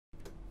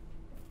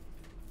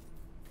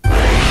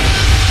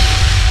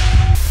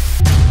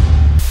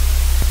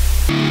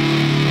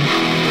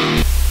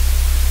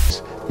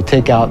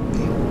take out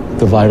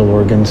the vital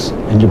organs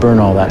and you burn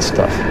all that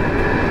stuff.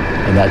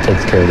 And that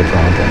takes care of the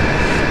problem.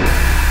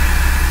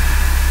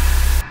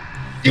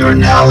 You are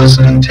now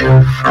listening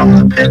to From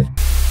the Pit.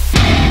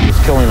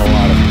 It's killing a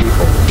lot of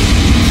people.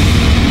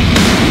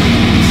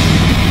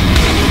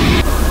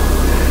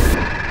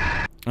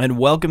 And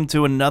welcome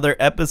to another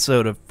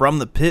episode of From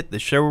the Pit, the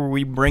show where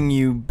we bring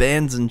you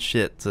bands and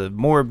shit to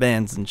more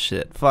bands and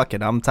shit. Fuck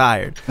it, I'm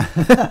tired.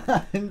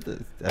 I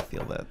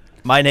feel that.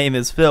 My name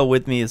is Phil.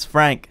 With me is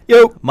Frank.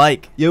 Yo.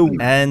 Mike. Yo.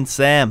 And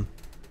Sam.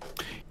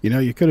 You know,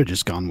 you could have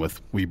just gone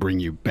with we bring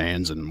you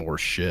bands and more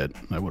shit.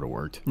 That would have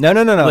worked. No.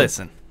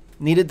 Listen.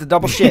 Needed to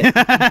double shit.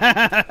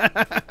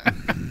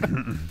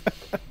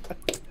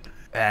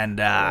 And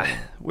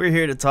we're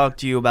here to talk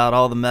to you about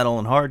all the metal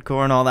and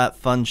hardcore and all that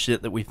fun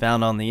shit that we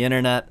found on the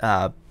internet.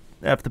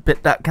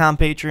 FThePit.com,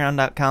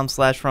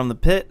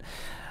 Patreon.com/FromThePit.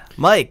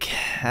 Mike,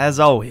 as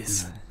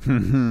always.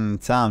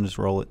 Tom, just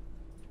roll it.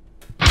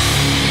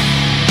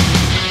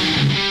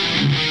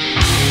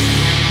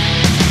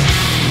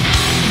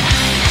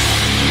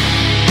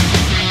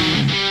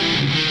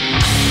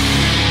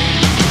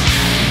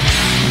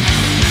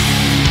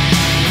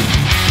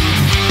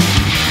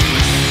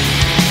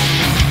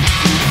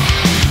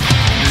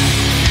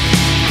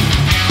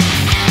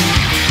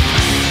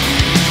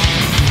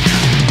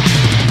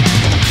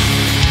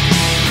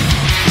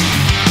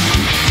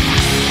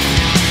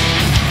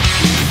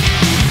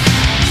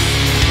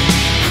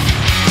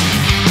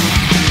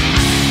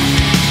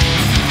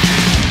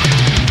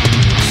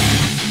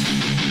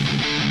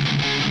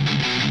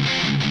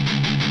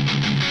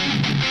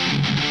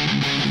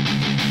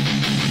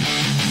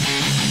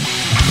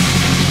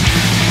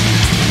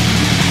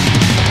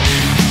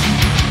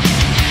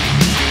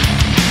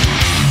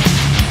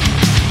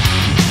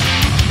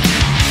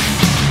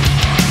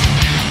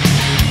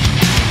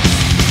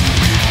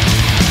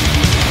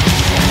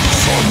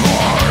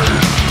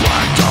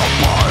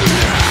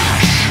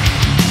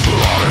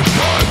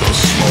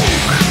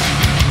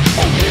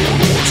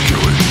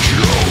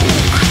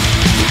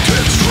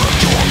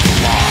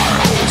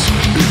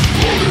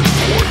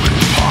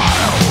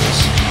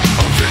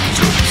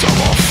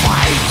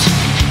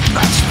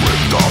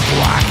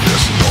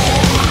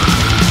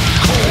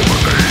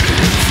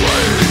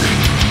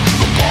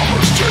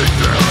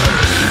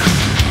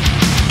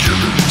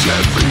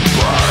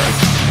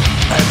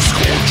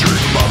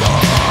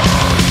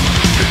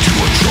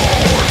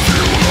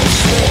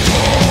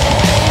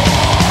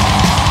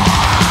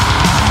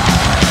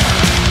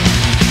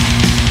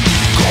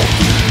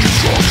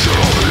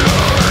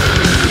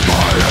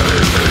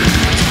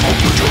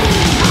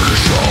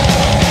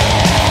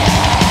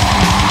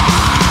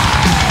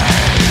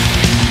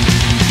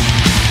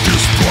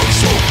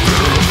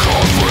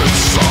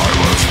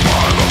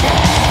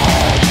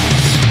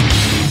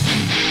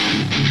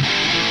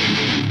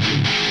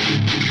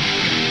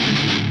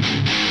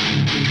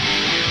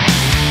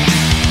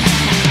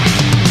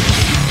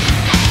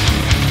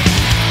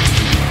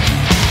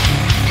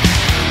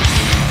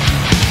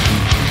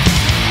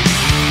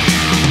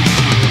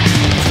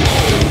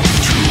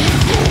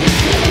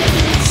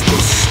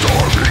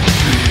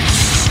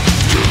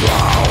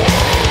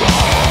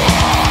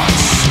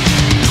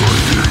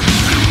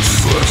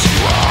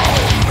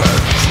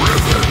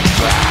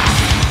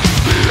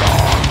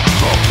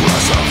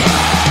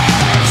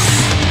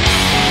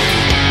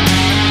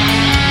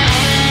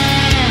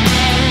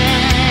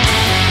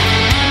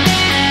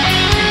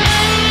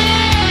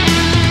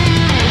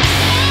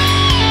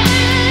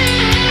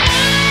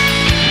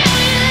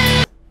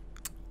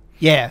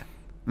 Yeah.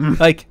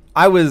 Like,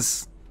 I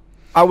was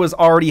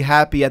already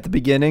happy at the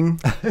beginning.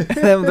 And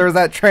then there was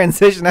that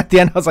transition at the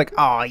end. I was like,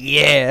 oh,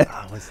 yeah.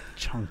 Oh, it was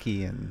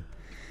chunky and...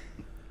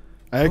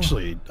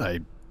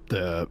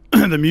 The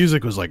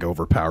music was like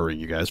overpowering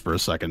you guys for a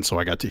second, so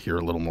I got to hear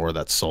a little more of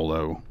that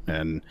solo.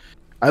 And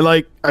I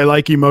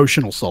like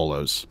emotional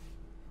solos.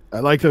 I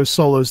like those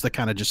solos that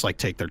kind of just like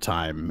take their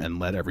time and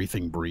let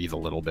everything breathe a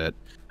little bit.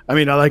 I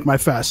mean, I like my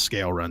fast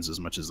scale runs as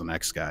much as the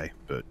next guy,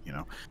 but you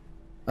know,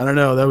 I don't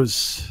know.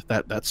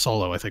 That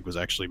solo I think was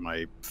actually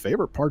my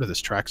favorite part of this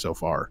track so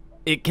far.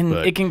 It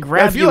can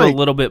grab you a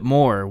little bit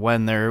more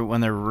when they're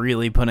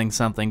really putting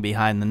something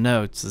behind the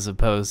notes as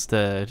opposed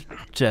to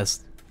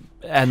just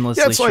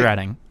endlessly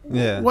shredding.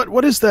 Yeah.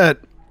 What is that?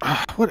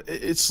 What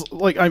it's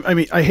like? I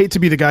mean, I hate to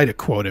be the guy to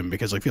quote him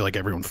because I feel like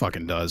everyone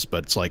fucking does.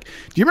 But it's like,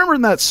 do you remember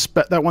in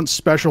that one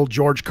special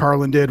George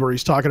Carlin did where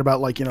he's talking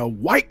about like, you know,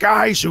 white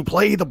guys who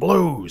play the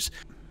blues,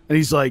 and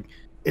he's like,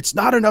 it's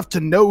not enough to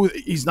know.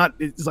 It's not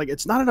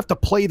enough to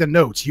play the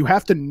notes. You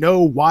have to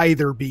know why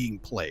they're being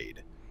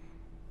played.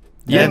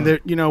 Yeah. And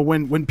you know,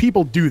 when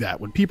people do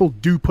that, when people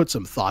do put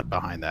some thought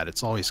behind that,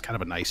 it's always kind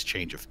of a nice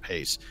change of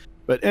pace.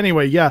 But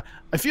anyway, yeah,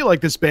 I feel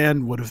like this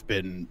band would have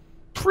been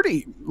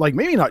pretty, like,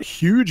 maybe not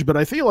huge, but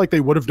I feel like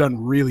they would have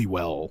done really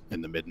well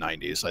in the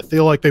mid-90s. I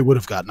feel like they would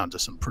have gotten onto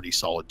some pretty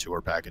solid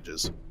tour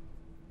packages.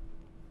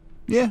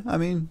 Yeah, I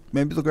mean,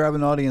 maybe they'll grab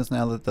an audience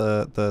now that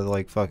the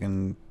like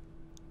fucking,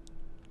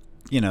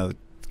 you know,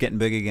 getting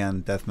big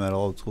again, death metal,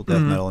 old school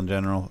death metal in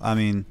general. I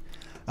mean,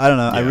 I don't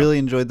know. I Yeah. really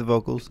enjoyed the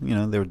vocals. You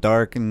know, they were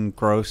dark and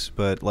gross,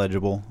 but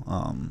legible.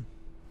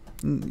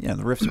 Yeah,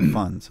 the riffs are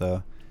fun.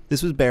 So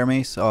this was Bear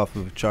Mace off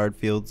of Charred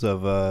Fields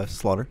of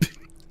Slaughter.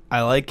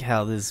 I like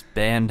how this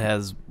band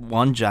has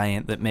one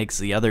giant that makes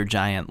the other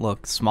giant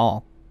look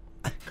small.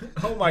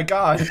 Oh my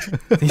god.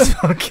 These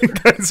fucking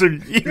guys are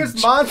huge.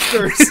 There's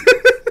monsters.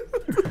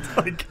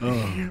 Like,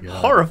 Oh, God.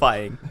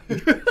 horrifying.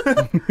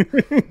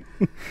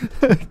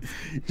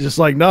 Just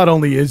like not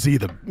only is he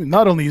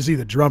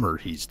the drummer,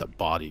 he's the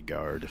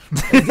bodyguard.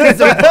 That's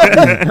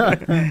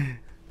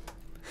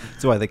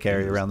why they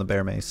carry around the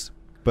Bear Mace.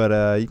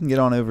 But you can get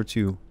on over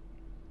to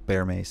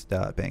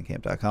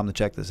bearmace.bandcamp.com to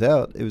check this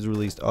out. It was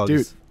released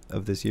August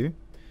of this year.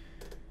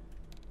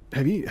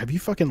 Have you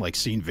fucking like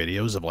seen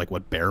videos of like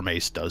what bear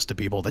mace does to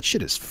people? That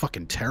shit is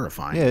fucking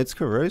terrifying. Yeah, it's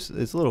corrosive.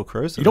 It's a little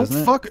corrosive. You don't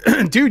isn't it? fuck,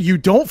 dude. You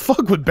don't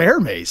fuck with bear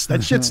mace.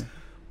 That shit's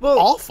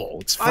awful.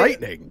 It's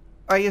frightening.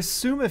 I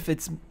assume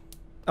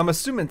I'm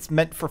assuming it's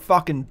meant for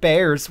fucking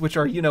bears, which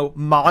are, you know,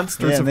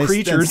 monsters Yeah, of and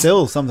creatures.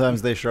 still,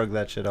 sometimes they shrug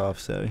that shit off.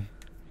 So,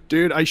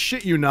 Dude, I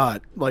shit you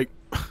not. Like,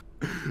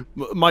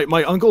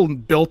 my uncle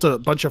built a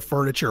bunch of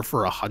furniture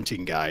for a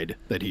hunting guide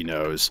that he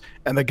knows,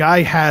 and the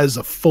guy has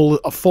a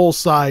full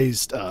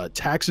sized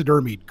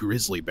taxidermied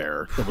grizzly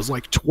bear that was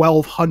like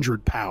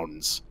 1,200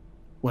 pounds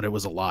when it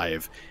was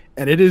alive,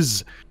 and it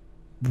is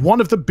one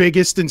of the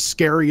biggest and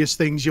scariest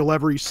things you'll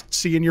ever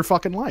see in your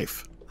fucking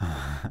life.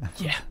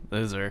 Yeah,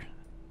 those are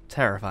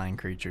terrifying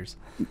creatures.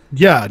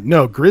 Yeah,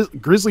 no,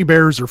 grizzly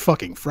bears are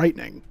fucking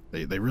frightening.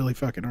 They really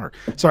fucking are.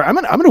 Sorry, I'm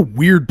in a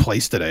weird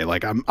place today.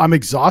 Like I'm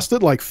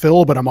exhausted like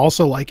Phil, but I'm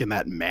also like in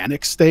that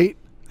manic state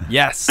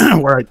Yes.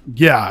 where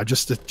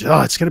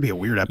it's gonna be a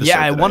weird episode.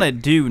 Yeah, I today. want to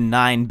do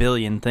 9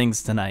 billion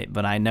things tonight,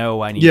 but I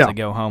know I need Yeah. to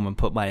go home and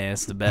put my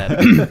ass to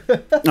bed.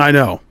 I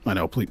know.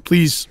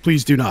 Please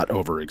do not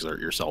overexert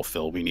yourself,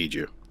 Phil. We need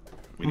you.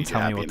 We need you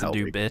Tell me happy what and to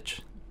healthy. do, bitch.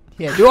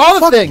 Yeah, do all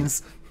the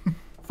things.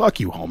 Fuck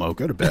you, homo.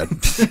 Go to bed.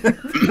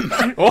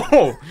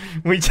 Oh,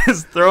 we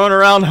just throwing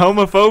around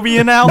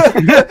homophobia now?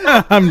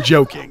 I'm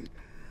joking.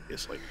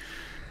 Obviously.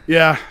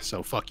 Yeah.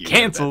 So fuck you. Go to bed,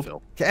 Canceled.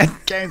 Phil.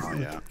 cancel.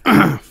 Yeah.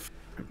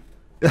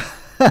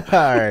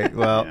 All right.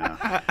 Well,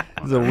 Yeah.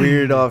 it's a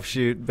weird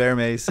offshoot. Bear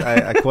Mace.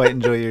 I quite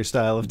enjoy your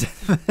style of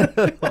death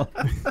metal.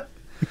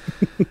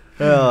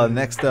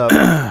 Next up,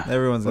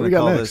 everyone's What gonna we got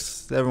call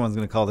next? this. Everyone's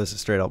gonna call this a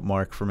straight up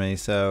mark for me.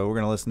 So we're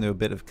gonna listen to a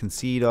bit of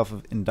Concede off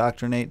of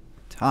Indoctrinate.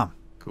 Tom.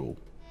 Cool.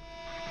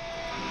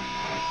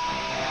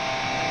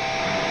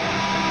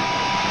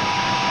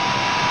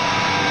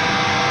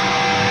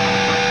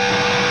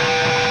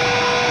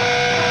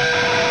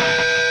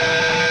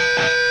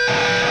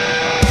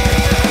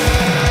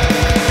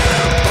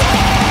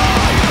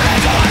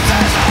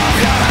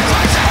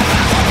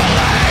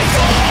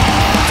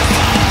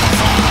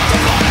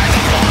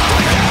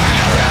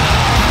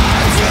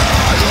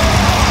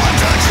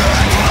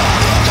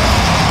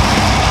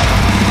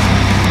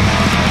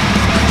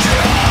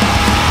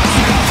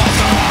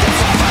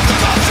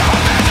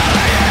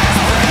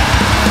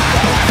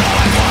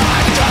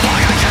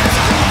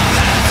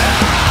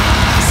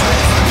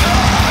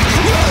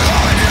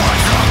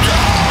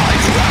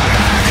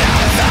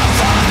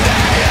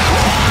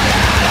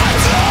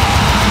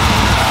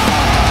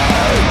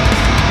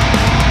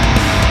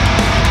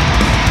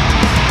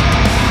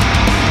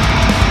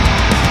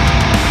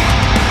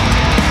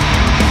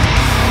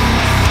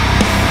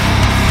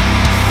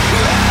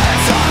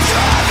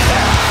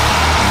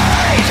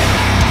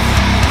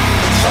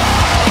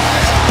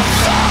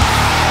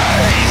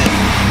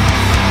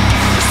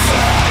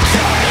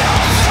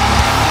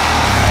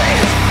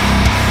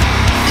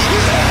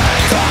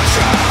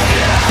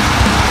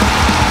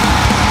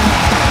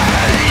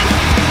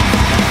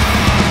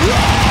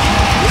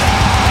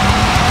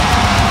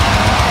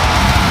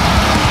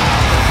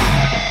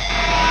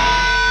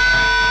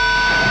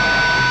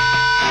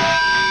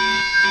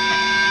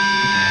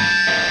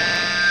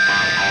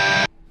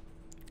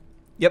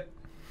 Yep.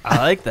 I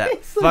like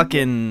that.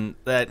 Fucking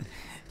that.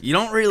 You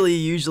don't really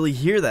usually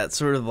hear that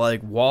sort of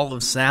like wall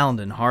of sound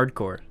in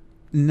hardcore.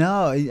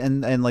 No,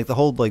 and like the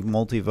whole like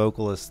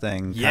multi-vocalist thing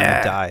kind Yeah.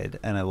 of died,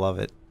 and I love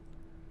it.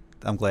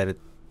 I'm glad it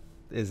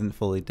isn't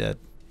fully dead.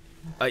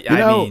 I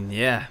know- mean,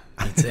 yeah,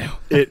 me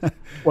too.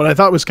 What I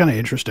thought was kind of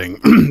interesting.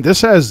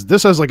 This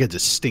has like a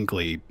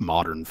distinctly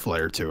modern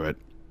flair to it,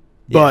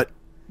 but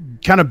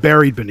kind of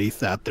buried beneath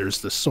that,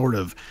 there's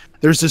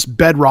this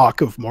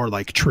bedrock of more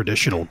like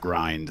traditional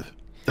grind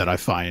that I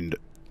find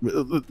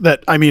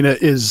that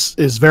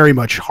is very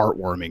much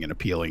heartwarming and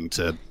appealing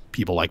to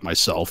people like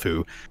myself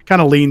who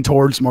kind of lean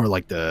towards more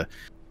like the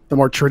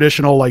more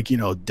traditional, like, you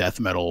know, death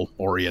metal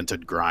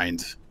oriented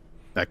grind.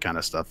 That kind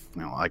of stuff,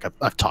 you know, like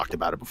I've talked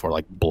about it before,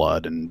 like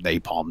Blood and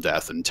Napalm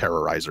Death and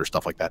Terrorizer,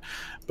 stuff like that.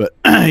 But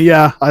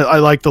yeah, I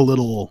like the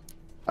little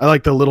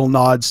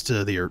nods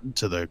to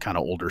the kind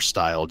of older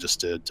style,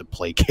 just to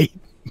placate,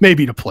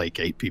 maybe to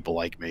placate people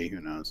like me.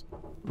 Who knows?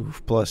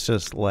 Oof, plus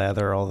just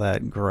lather all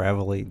that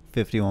gravelly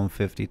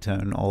 5150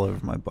 tone all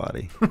over my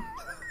body.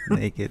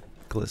 Naked,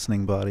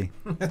 glistening body.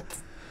 You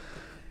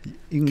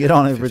can get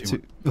on over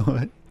to...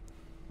 What?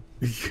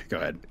 Go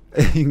ahead.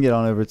 You can get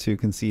on over to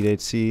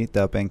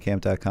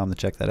concedehc.bandcamp.com to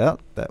check that out.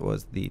 That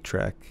was the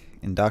track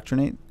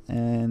Indoctrinate,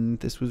 and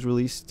this was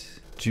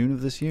released June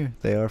of this year.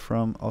 They are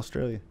from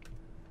Australia.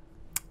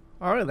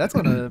 All right, that's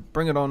gonna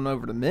bring it on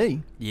over to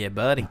me. Yeah,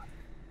 buddy.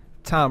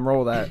 Tom,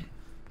 roll that.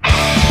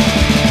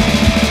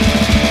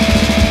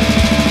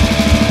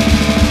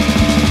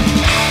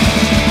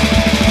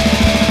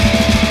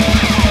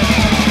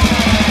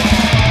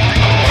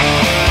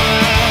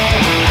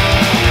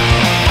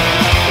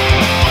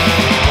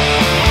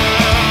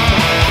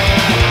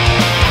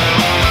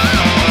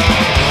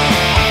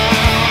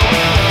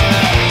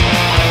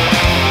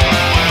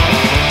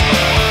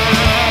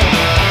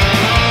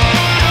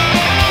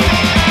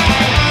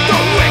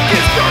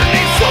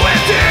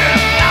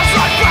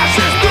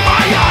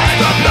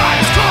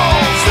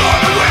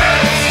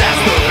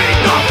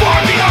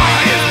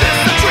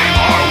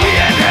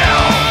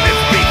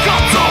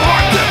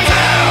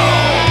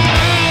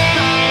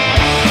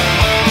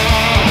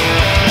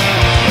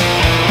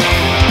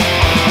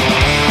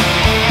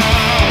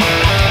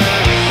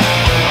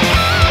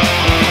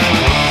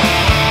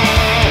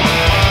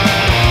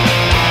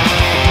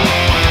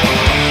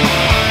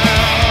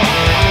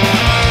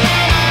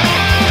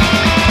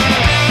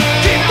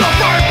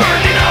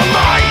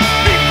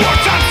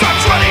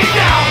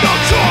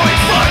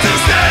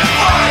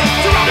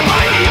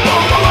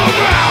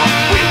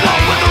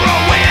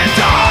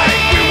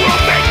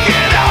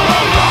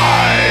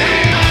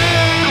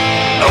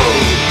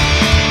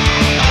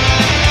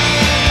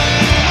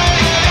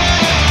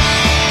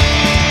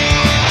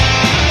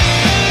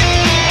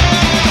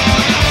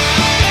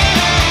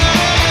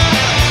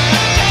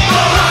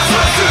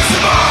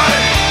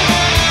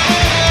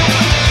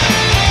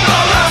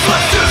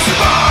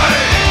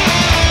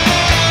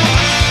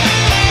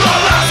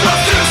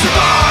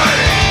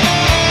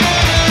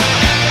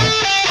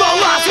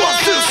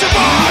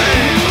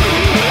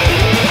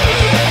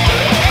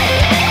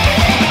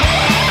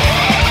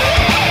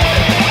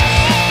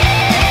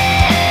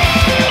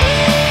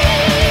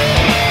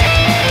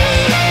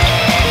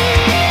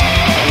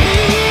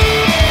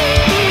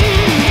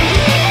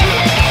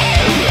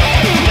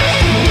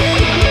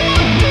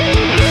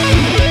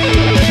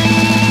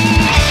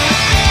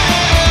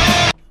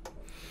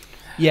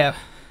 Yeah.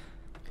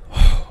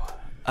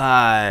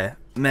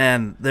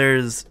 Man,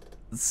 there's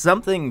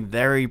something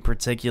very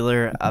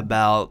particular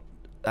about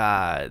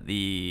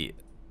the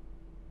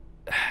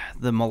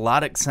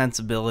melodic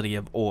sensibility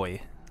of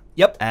Oi.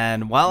 Yep.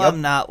 And while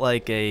I'm not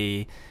like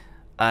a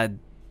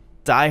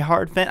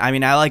diehard fan, I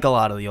mean, I like a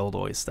lot of the old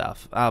Oi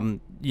stuff.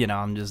 You know,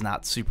 I'm just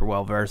not super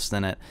well versed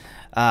in it.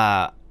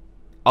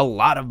 A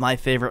lot of my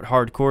favorite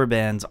hardcore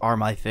bands are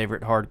my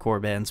favorite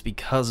hardcore bands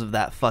because of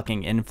that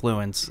fucking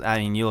influence. I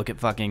mean, you look at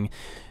fucking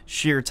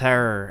Sheer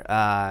Terror,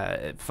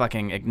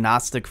 fucking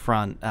Agnostic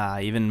Front,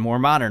 even more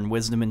modern,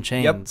 Wisdom in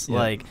Chains. Yep.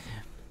 Like,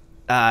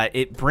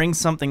 it brings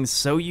something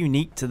so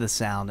unique to the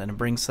sound, and it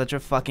brings such a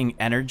fucking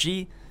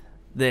energy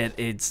that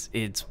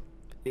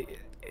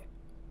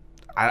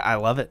I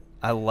love it.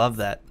 I love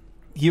that.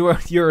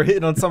 You're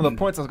hitting on some of the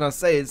points I was going to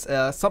say. Is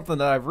something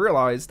that I've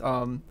realized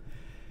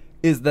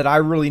is that I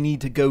really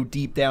need to go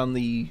deep down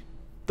the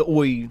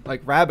Oi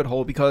like rabbit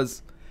hole,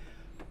 because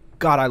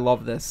God, I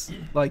love this.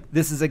 Like,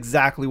 this is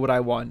exactly what I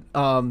want.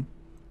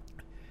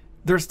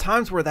 There's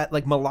times where that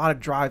like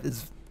melodic drive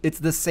it's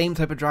the same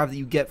type of drive that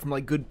you get from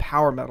like good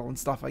power metal and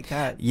stuff like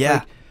that. Yeah.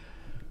 Like,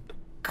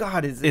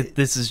 God,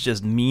 this is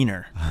just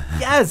meaner.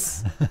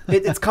 Yes,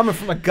 it's coming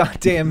from a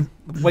goddamn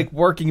like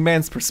working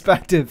man's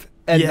perspective,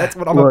 and that's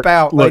what I'm Look,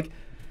 about. look. Like,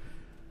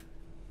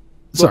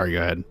 Sorry,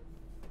 go ahead.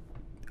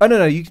 oh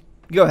no, you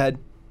go ahead.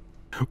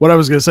 What I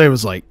was gonna say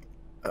was like,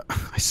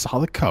 I saw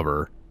the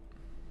cover,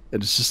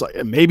 and it's just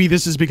like, maybe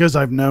this is because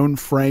I've known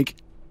Frank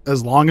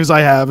as long as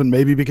I have, and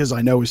maybe because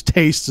I know his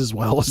tastes as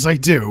well as I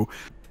do.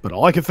 But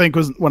all I could think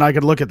was, when I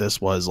could look at this,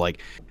 was like,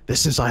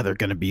 this is either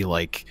gonna be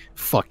like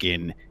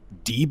fucking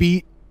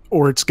D-beat,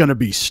 or it's gonna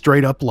be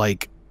straight up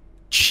like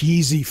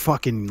cheesy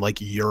fucking like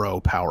Euro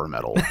power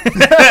metal.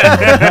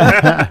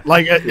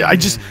 Like,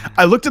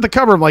 I looked at the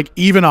cover, I'm like,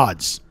 even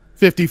odds,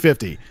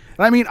 50-50.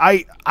 And I mean,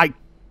 I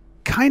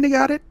kind of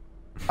got it.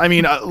 I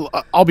mean,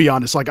 I'll be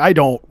honest, like, I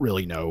don't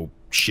really know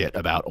shit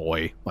about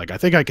Oi. Like, I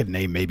think I could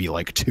name maybe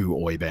like 2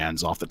 Oi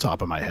bands off the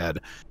top of my head.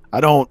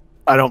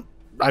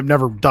 I've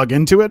never dug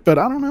into it, but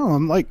I don't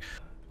know.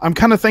 I'm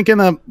kind of thinking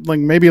that, like,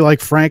 maybe like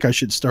Frank, I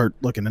should start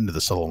looking into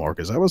the solo more,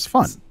 because that was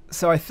fun.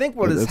 So I think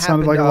what has It happened.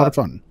 sounded like a lot of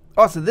fun.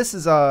 Also, this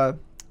is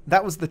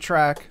that was the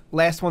track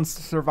 "Last Ones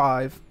to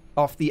Survive"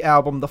 off the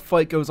album "The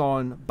Fight Goes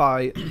On"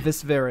 by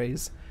Vis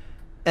Vires,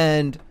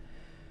 and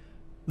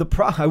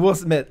I will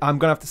admit I'm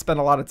gonna have to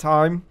spend a lot of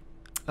time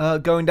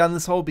going down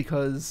this hole,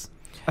 because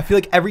I feel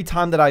like every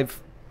time that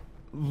I've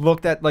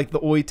looked at like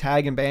the Oi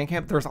tag in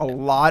Bandcamp, there's a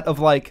lot of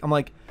like I'm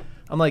like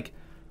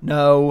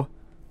no.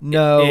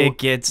 It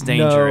gets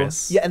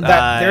dangerous. Yeah, and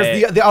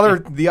there's the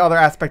other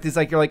aspect is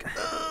like you're like.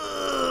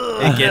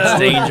 It gets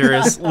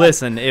dangerous.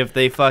 Listen, if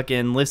they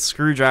fucking list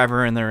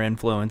Screwdriver in their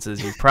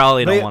influences, you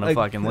probably don't want to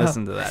fucking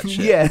listen to that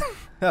shit.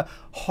 Yeah,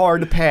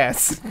 hard to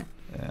pass.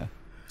 Yeah.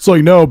 It's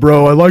like, no,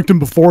 bro, I liked them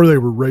before they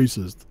were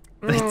racist.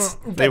 That's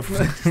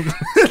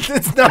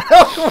not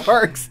how it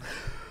works.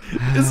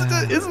 Isn't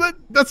it?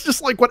 That's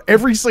just like what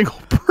every single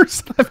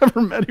person I've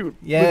ever met who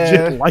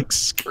legit likes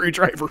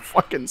Screwdriver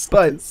fucking says.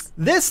 But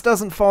this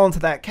doesn't fall into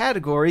that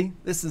category.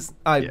 This is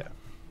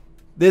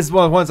this is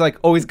one of the ones like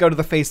always go to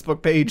the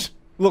Facebook page,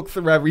 look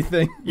through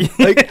everything.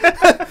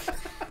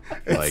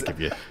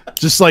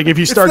 Like if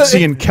you start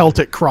seeing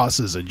Celtic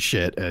crosses and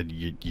shit, and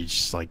you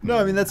just like No,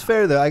 I mean that's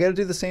fair though. I got to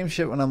do the same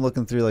shit when I'm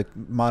looking through like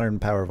modern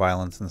power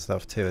violence and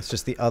stuff too. It's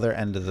just the other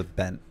end of the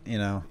bent, you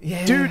know.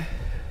 Yeah. Dude,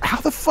 how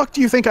the fuck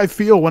do you think I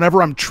feel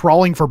whenever I'm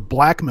trawling for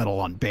black metal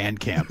on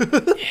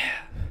Bandcamp? Yeah.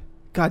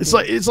 God, it's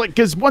like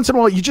because once in a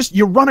while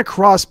you run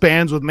across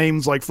bands with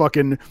names like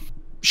fucking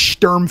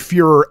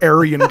Sturmfuhrer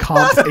Aryan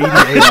Kampf 88.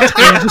 And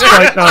you're just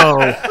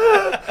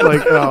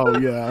like, oh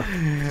yeah.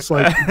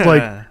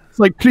 It's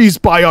like, please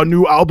buy our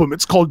new album.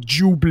 It's called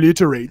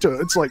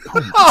Jubliterator. It's like,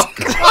 oh my God.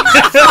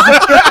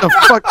 Get the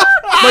fuck.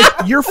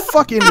 Like you're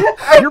fucking.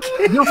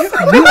 You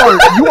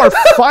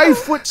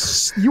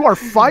are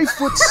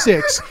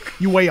 5'6".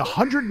 You weigh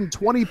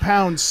 120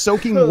 pounds,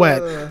 soaking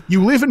wet.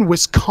 You live in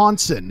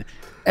Wisconsin,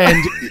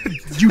 and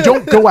you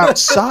don't go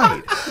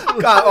outside.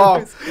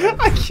 God,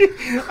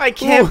 I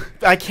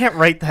can't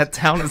write that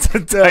down as a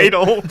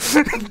title.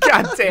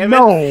 God damn it!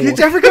 No. Did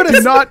you ever go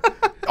to not?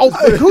 Oh,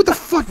 who the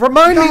fuck?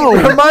 Remind me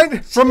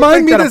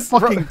a to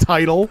fucking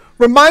title.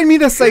 Remind me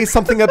to say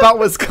something about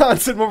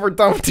Wisconsin when we're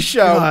done with the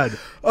show. God,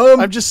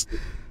 I'm just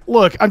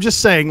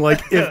saying,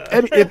 like,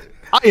 if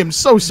I am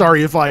so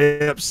sorry if I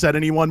upset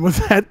anyone with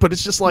that, but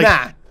it's just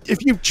like,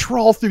 if you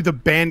trawl through the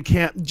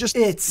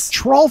Bandcamp,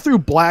 trawl through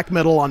black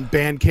metal on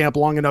Bandcamp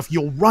long enough,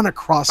 you'll run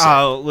across it.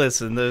 Oh,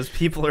 listen, those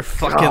people are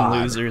fucking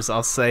losers.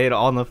 I'll say it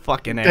on the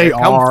fucking air. They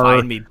Come are.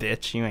 find me,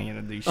 bitch. You ain't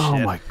gonna do shit. Oh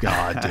my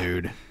God,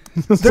 dude.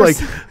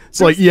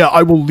 It's like, yeah,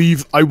 I will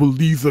leave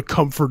the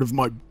comfort of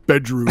my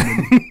bedroom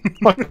and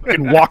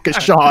fucking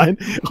Waukesha and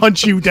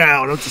hunt you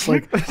down. I'm just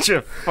like, bunch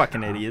of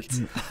fucking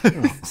idiots.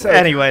 So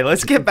anyway,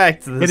 let's get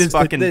back to this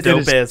fucking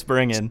dope ass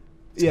bringing.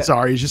 Yeah.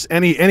 Sorry, it's just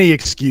any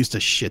excuse to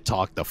shit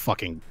talk the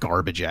fucking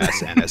garbage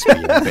ass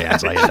NSP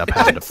bands I end up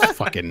having to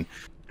fucking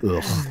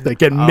they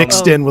get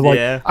mixed in with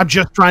I'm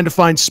just trying to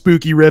find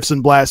spooky riffs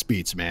and blast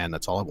beats, man.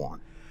 That's all I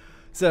want.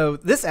 So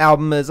this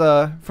album is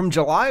from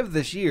July of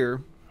this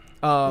year.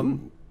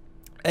 And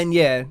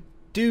yeah,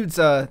 dudes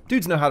know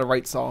how to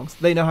write songs.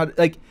 They know how to,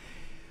 like,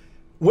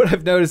 what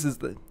I've noticed is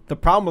the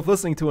problem with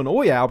listening to an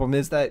Oi album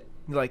is that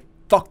you're like,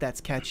 fuck,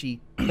 that's catchy.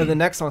 And the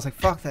next song's like,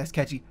 fuck, that's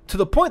catchy. To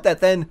the point that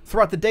then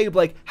throughout the day, you'll be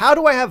like, how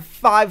do I have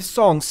 5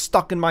 songs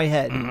stuck in my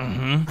head?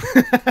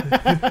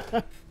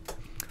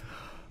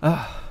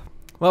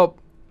 Well,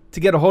 to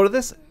get a hold of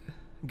this,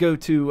 go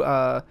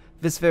to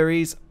Vis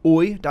Vires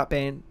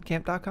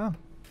oi.bandcamp.com.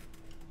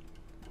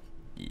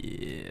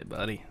 Yeah,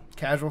 buddy.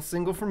 Casual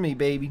single from me,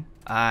 baby.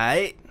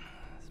 Alright.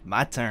 It's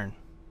my turn.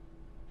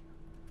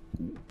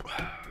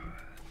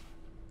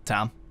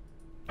 Tom.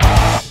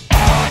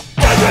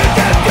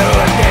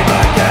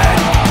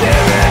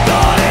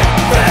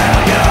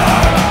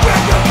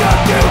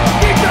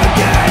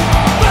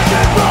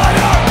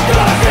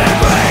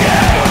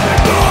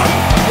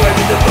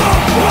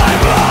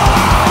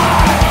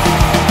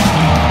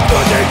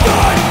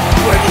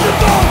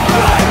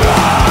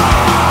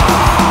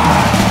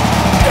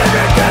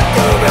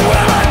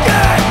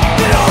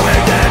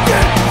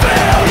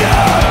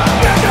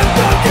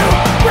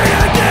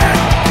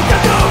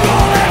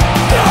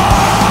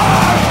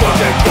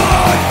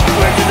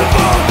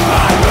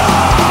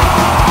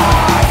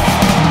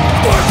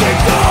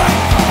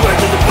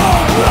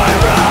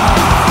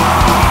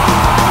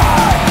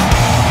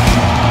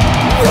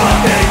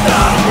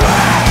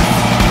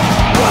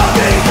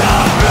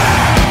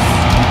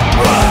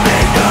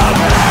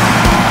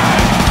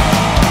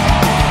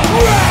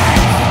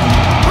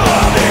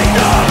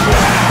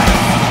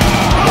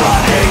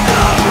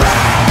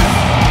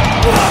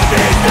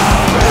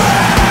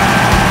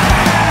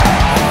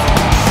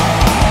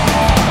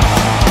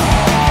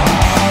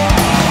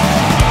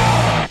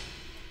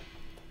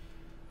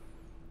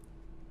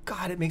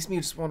 It makes me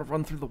just want to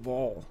run through the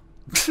wall.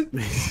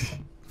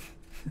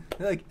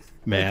 Like,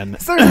 man,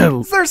 is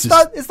there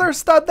a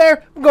stud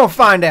there? I'm gonna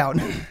find out.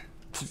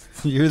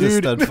 You're the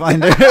stud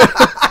finder.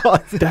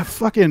 That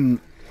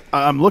fucking.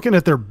 I'm looking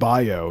at their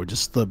bio.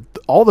 Just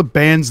all the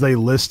bands they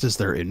list as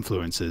their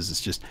influences. It's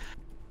just.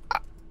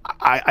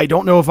 I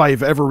don't know if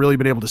I've ever really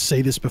been able to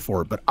say this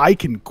before, but I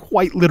can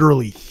quite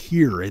literally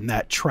hear in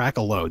that track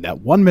alone, that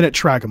 1-minute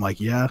track. I'm like,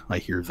 yeah, I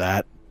hear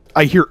that.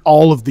 I hear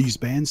all of these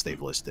bands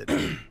they've listed.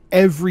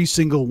 Every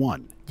single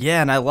one.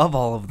 Yeah, and I love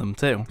all of them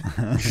too.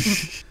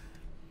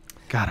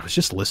 God, I was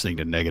just listening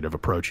to Negative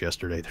Approach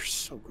yesterday. They're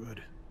so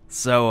good.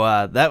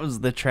 So that was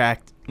the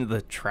track.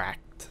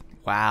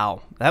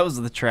 Wow. That was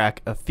the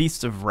track A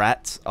Feast of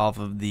Rats off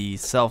of the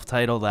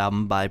self-titled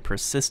album by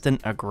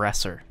Persistent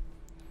Aggressor.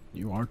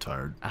 You are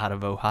tired. Out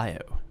of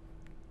Ohio.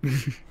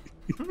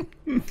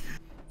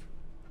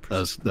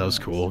 That was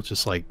cool.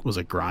 Just like, was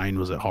it grind?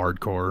 Was it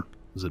hardcore?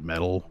 Was it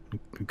metal?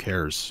 Who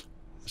cares?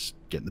 Just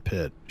get in the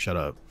pit. Shut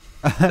up.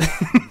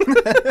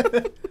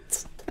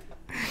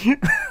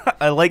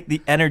 I like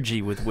the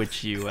energy with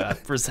which you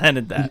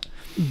presented that.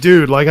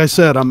 Dude, like I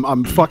said,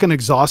 I'm fucking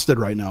exhausted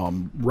right now.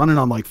 I'm running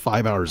on like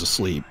 5 hours of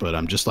sleep, but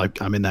I'm just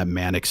like, I'm in that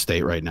manic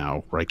state right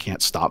now where I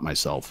can't stop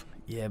myself.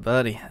 Yeah,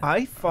 buddy.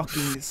 I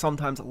fucking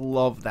sometimes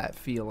love that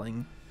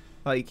feeling.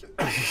 Like,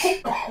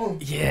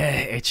 Yeah,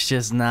 it's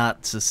just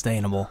not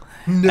sustainable.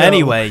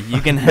 Anyway, you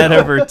can head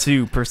over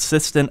to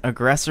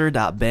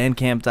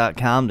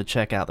persistentaggressor.bandcamp.com to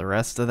check out the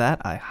rest of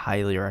that. I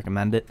highly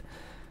recommend it.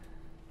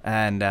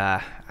 And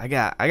I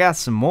got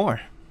some more.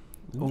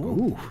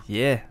 Ooh.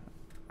 Yeah,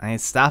 I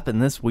ain't stopping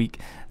this week.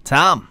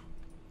 Tom.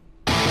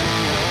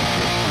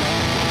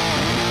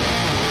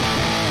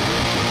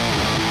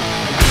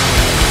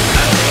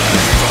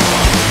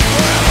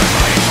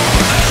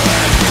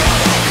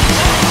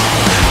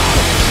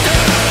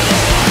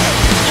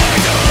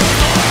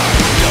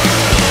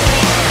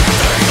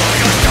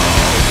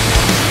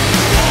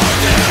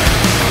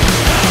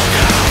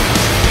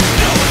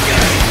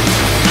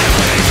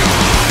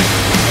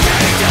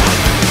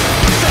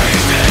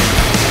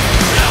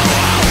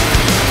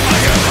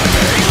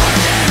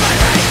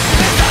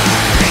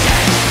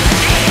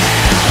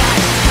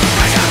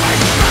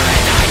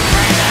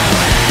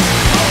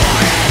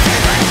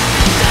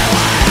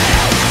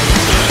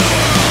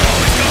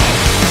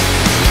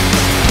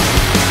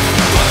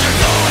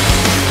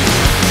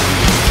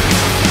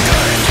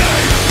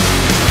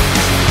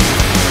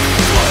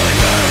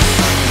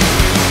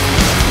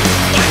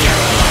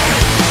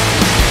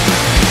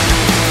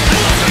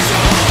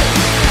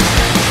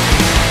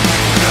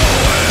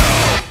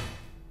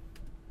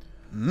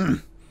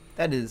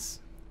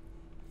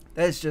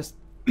 That is just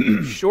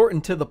short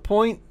and to the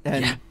point,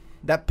 and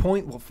that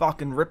point will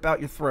fucking rip out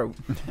your throat.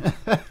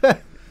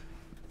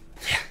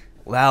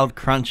 Loud,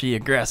 crunchy,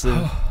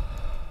 aggressive.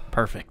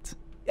 Perfect.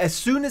 As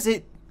soon as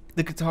the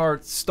guitar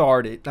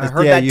started, I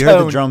heard yeah, that you tone.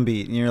 heard the drum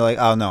beat, and you're like,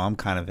 "Oh no, I'm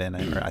kind of in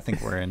it." Or, I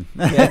think we're in.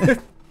 Yeah.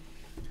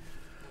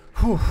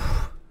 Who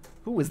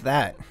was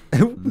that?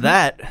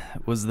 That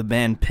was the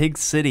band Pig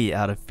City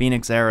out of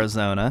Phoenix,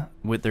 Arizona,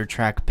 with their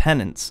track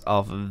Penance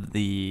off of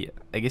the,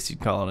 I guess you'd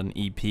call it an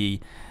EP,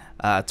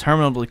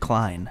 Terminal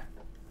Decline.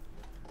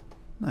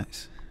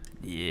 Nice.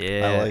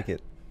 Yeah. I like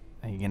it.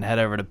 You can head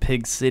over to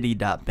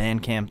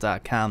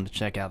pigcity.bandcamp.com to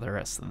check out the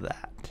rest of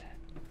that.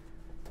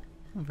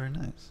 Oh, very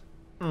nice.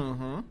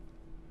 Mm-hmm. All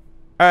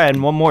right,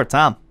 and one more,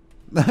 Tom.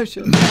 No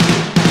shit.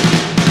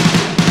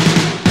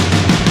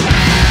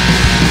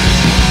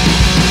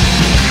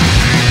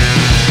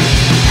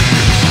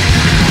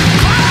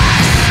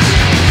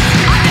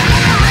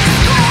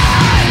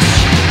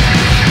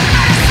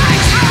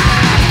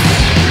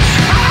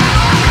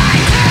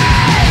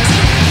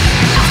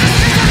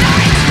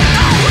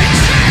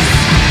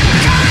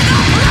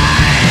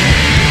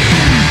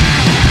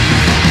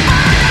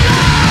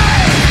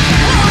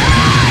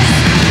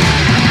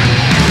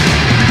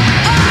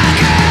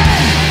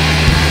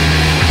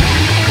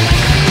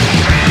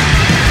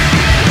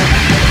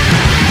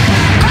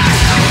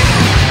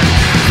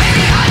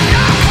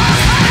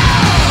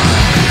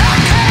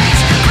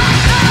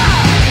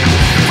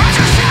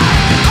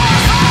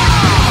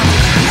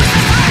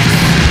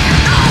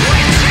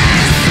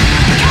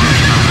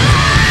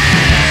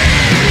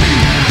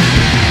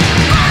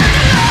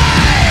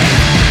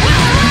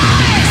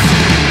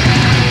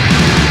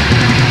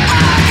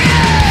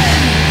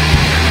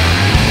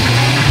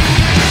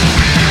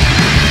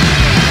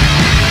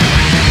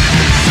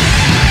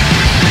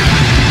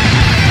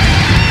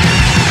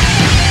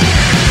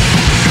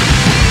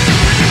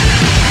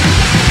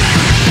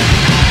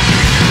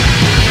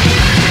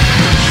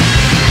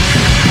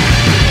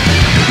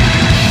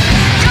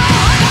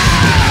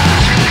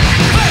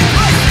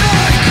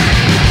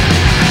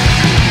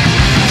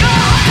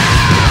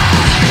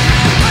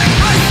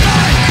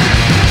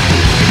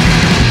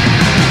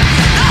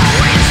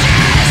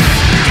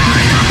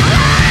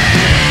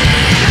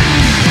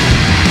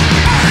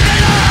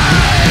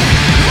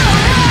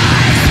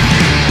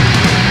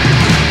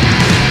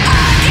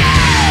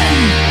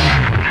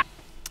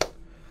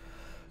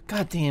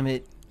 God damn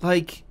it.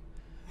 Like,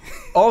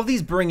 all of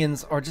these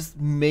bring-ins are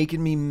just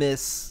making me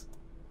miss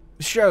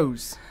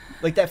shows.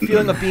 Like, that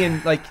feeling of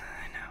being, like,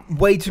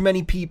 way too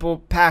many people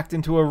packed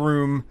into a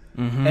room,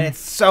 and it's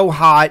so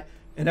hot,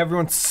 and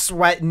everyone's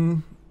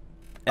sweating.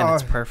 And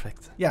it's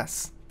perfect.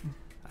 Yes.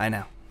 I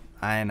know.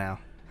 I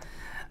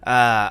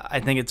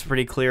think it's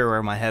pretty clear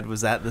where my head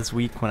was at this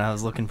week when I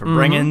was looking for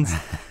bring-ins.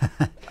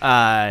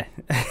 That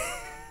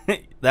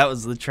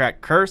was the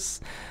track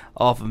Curse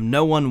off of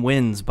No One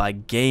Wins by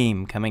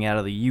Game, coming out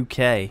of the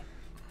UK.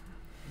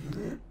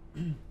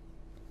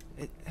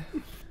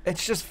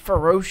 It's just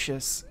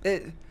ferocious.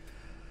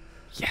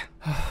 Yeah.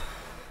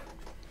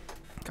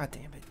 God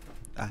damn it.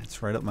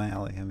 It's right up my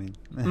alley. I mean,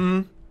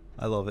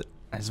 I love it.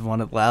 I just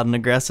wanted loud and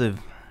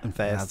aggressive. And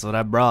fast. That's what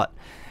I brought.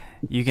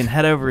 You can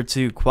head over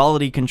to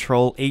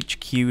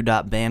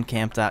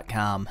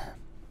qualitycontrolhq.bandcamp.com.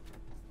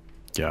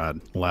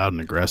 God, loud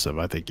and aggressive.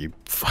 I think you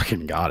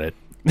fucking got it.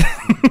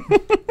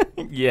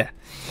 Yeah.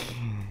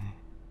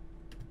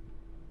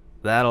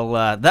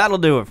 That'll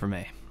do it for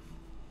me.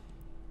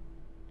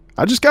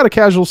 I just got a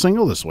casual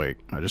single this week.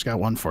 I just got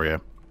one for you.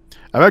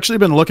 I've actually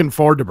been looking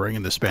forward to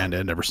bringing this band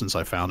in ever since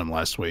I found them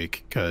last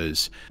week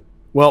because,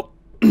 well,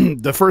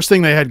 the first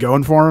thing they had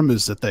going for them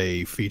is that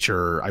they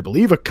feature, I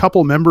believe, a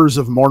couple members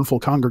of Mournful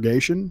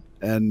Congregation.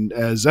 And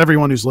as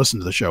everyone who's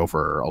listened to the show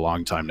for a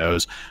long time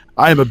knows,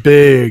 I am a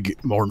big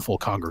Mournful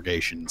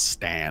Congregation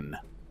stan.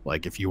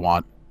 Like, if you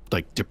want,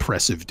 like,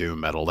 depressive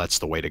doom metal, that's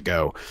the way to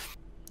go.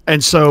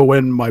 And so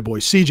when my boy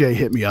CJ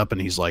hit me up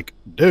and he's like,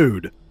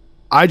 dude,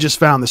 I just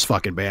found this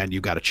fucking band. You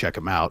got to check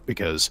them out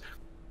because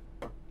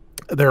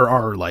there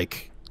are,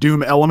 like,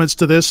 doom elements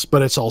to this,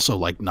 but it's also,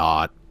 like,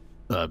 not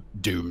a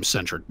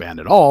doom-centric band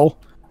at all.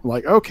 I'm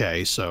like,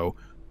 okay, so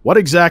what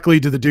exactly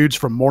do the dudes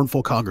from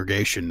Mournful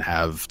Congregation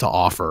have to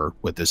offer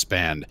with this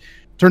band?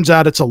 Turns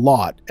out it's a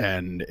lot,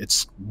 and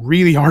it's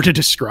really hard to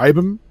describe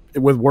them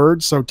with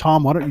words. So,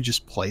 Tom, why don't you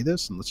just play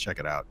this, and let's check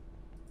it out.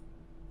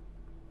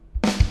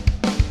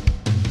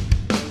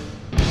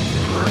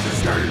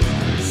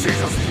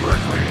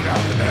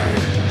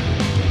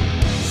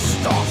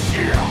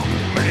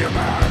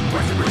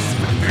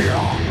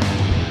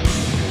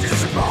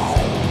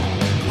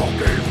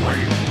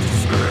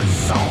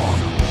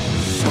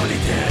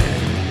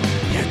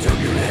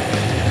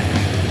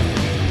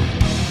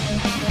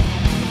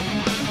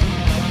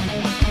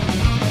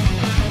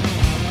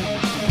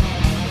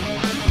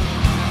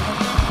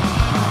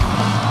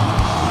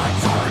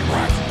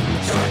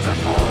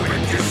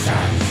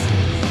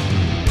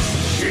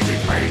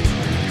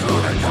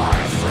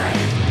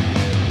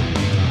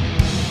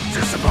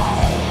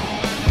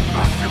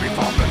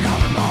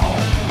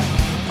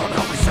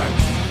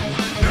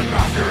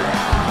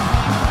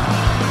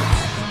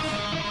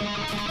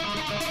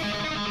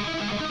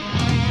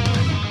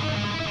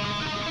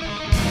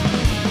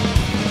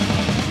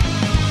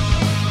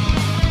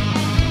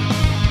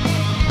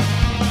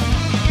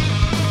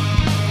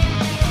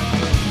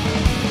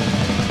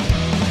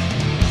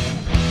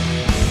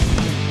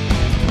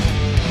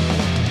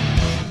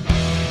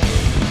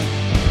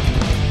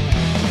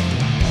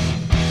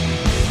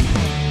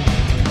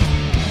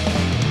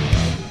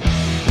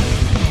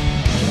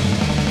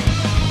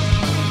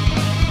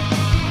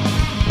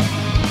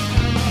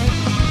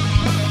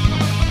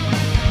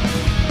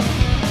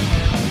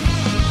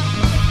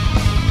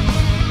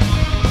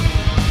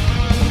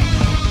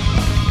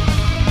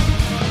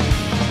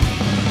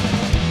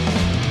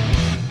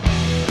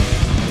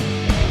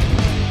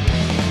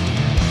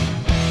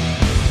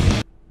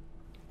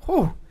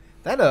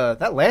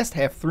 That last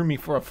half threw me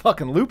for a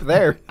fucking loop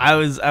there. I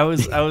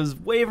was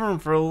wavering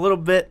for a little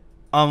bit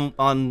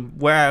on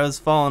where I was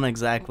falling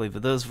exactly,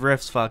 but those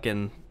riffs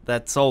fucking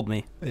that sold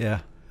me. Yeah.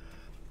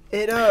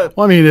 Well,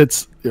 I mean,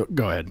 it's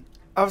go ahead.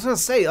 I was gonna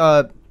say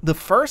the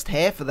first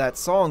half of that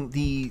song,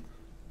 the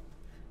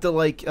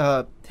like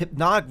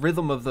hypnotic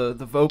rhythm of the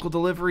vocal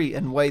delivery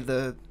and way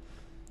the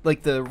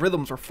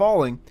rhythms are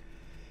falling,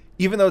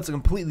 even though it's a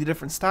completely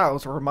different style,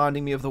 it's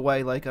reminding me of the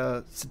way like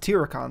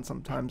Satyricon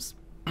sometimes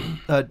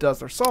does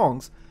their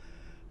songs.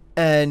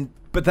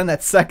 But then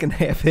that second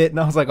half hit, and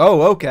I was like,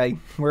 oh, okay,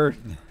 we're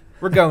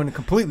going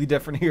completely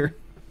different here.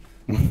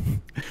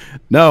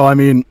 No, I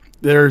mean,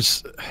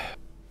 there's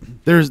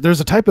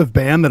a type of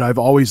band that I've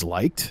always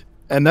liked,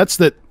 and that's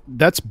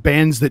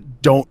bands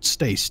that don't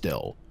stay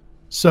still.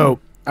 So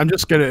I'm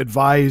just going to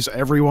advise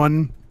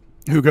everyone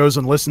who goes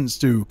and listens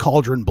to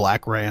Cauldron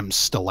Black Ram's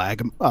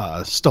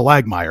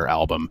Stalagmire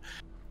album.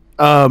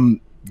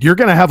 You're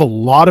going to have a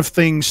lot of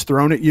things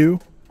thrown at you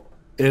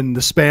in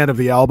the span of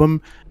the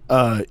album.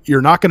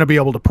 You're not going to be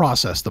able to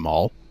process them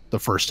all the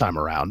first time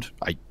around.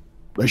 I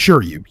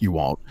assure you, you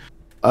won't.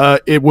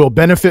 It will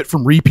benefit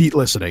from repeat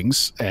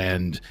listenings,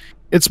 and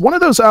it's one of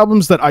those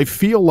albums that I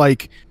feel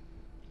like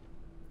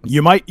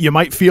you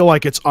might feel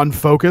like it's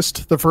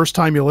unfocused the first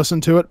time you listen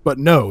to it, but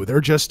no,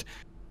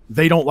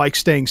 they don't like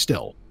staying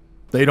still.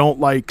 They don't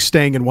like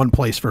staying in one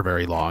place for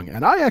very long,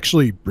 and I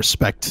actually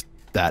respect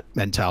that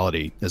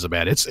mentality as a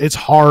band. It's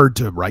hard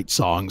to write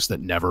songs that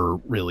never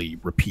really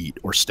repeat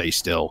or stay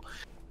still.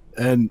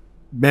 And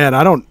man,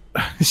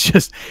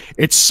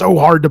 it's so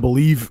hard to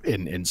believe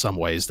in some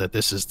ways that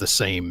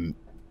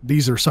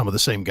these are some of the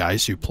same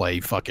guys who play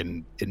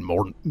fucking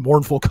in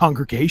Mournful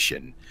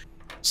Congregation.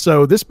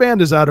 So this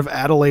band is out of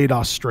Adelaide,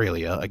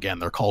 Australia. Again,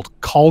 they're called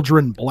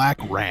Cauldron Black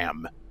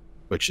Ram,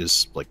 which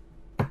is like,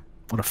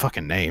 what a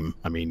fucking name.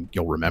 I mean,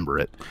 you'll remember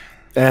it.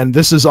 And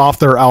this is off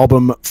their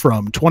album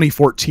from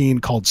 2014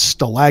 called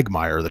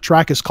Stalagmire. The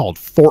track is called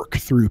Fork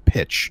Through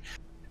Pitch.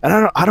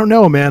 And I don't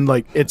know, man.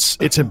 Like, it's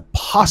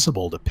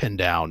impossible to pin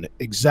down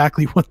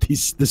exactly what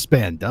this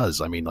band does.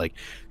 I mean, like,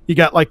 you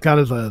got like kind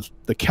of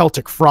the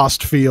Celtic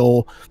Frost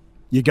feel.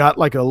 You got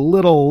like a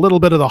little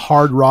bit of the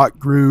hard rock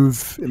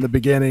groove in the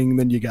beginning.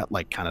 Then you got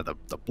like kind of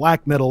the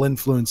black metal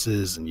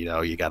influences, and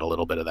you got a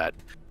little bit of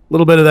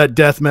that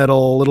death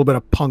metal, a little bit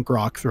of punk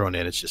rock thrown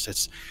in.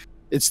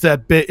 It's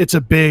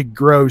a big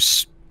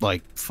gross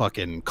like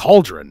fucking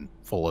cauldron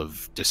full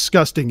of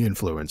disgusting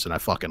influence, and I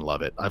fucking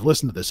love it. I've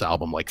listened to this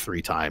album like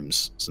 3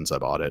 times since I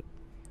bought it.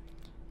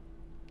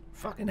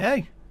 Fucking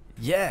hey.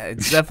 Yeah,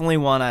 it's definitely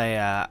one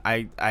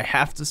I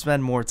have to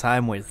spend more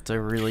time with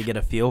to really get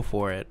a feel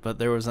for it. But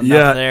there was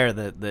enough there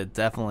that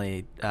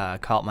definitely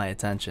caught my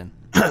attention.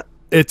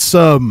 It's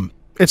not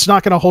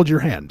going to hold your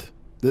hand.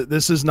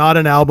 This is not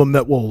an album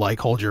that will like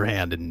hold your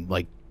hand and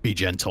like be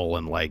gentle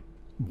and like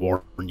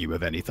warn you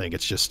of anything.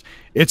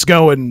 It's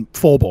going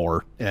full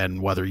bore,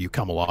 and whether you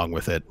come along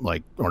with it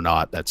like or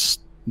not, it's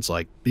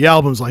like the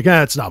album's like,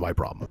 it's not my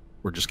problem.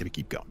 We're just going to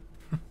keep going.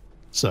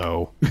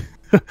 So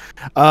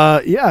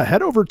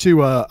head over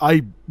to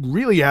I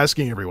really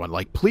asking everyone,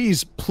 like,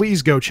 please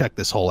go check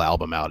this whole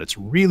album out. It's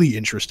really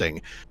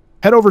interesting.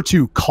 Head over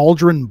to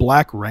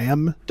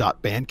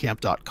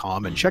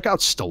cauldronblackram.bandcamp.com and check out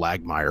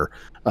Stalagmire.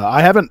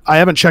 I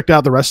haven't checked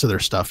out the rest of their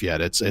stuff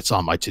yet. It's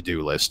on my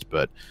to-do list,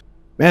 but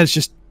man, it's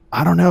just,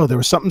 I don't know. There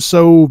was something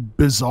so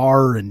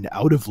bizarre and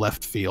out of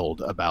left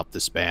field about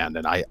this band,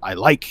 and I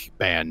like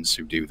bands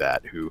who do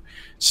that, who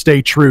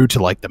stay true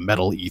to like the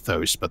metal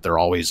ethos, but they're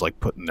always like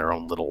putting their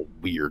own little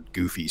weird,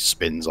 goofy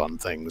spins on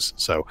things.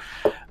 So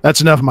that's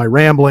enough of my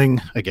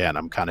rambling. Again,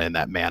 I'm kind of in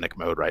that manic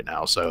mode right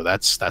now, so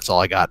that's all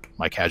I got.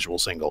 My casual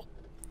single.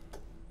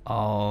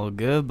 All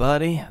good,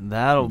 buddy.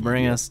 That'll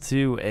bring us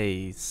to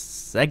a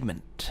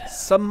segment.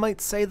 Some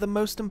might say the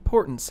most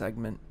important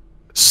segment.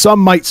 Some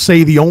might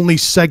say the only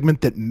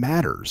segment that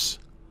matters.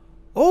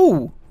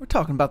 Oh, we're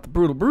talking about the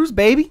Brutal Brews,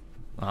 baby.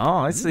 Oh,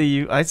 I see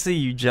you. I see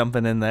you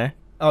jumping in there.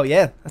 Oh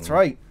yeah, that's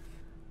right.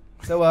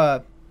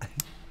 So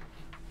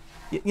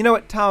you know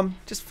what, Tom?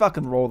 Just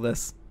fucking roll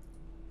this.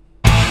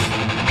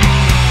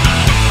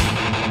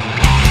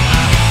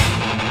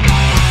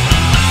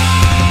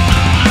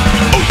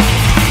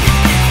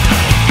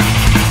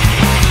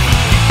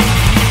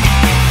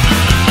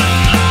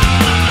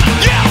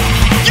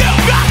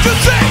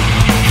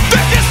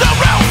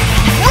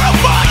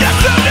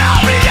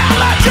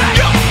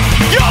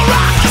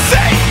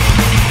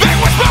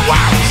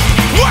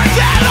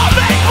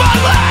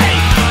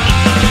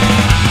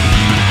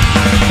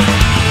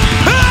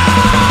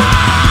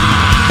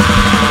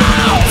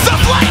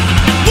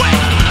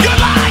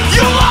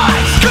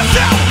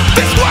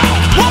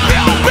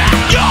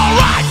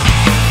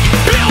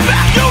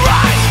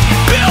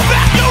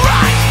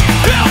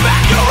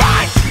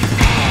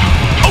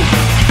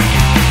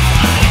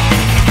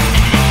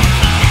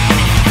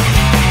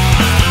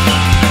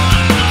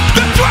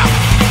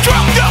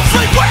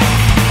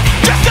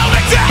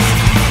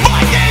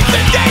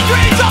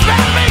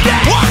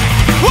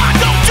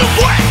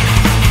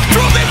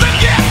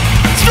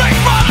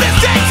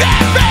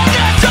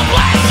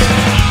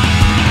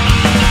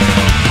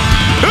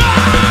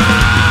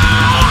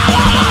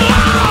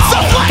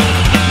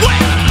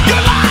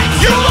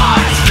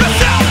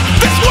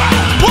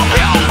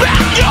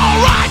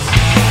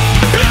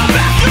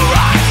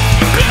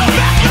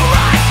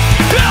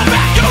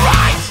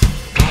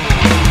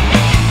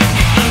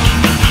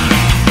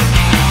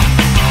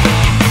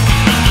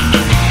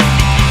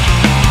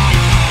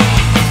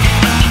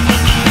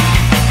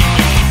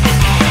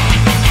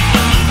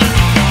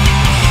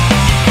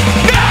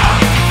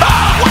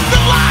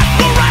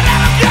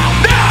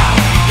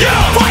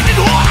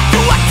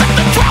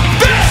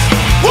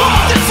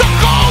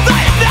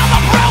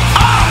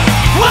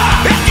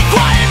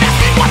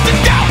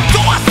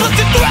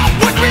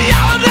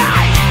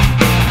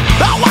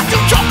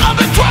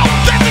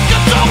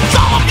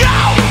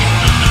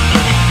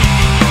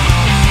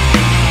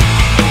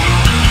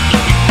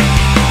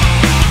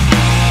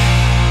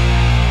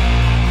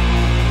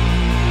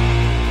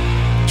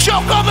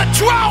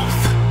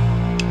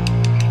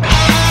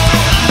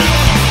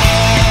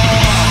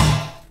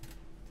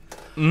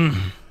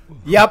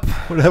 Yep.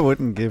 What I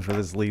wouldn't give for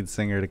this lead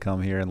singer to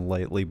come here and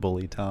lightly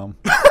bully Tom.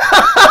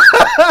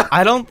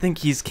 I don't think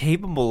he's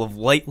capable of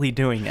lightly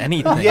doing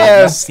anything. Yeah.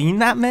 Have you seen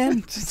that man?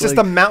 It's just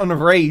a mountain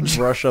of rage.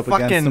 Brush up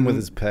against him with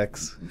his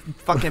pecs.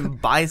 Fucking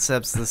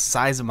biceps the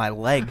size of my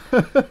leg.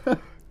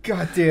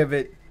 God damn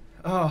it.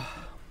 Oh,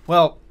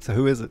 well. So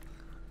who is it?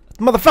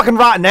 Motherfucking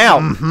Rotten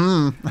Out.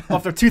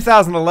 Off their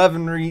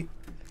 2011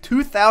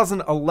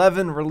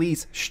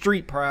 release,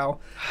 Street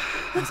Prowl.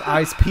 His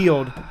eyes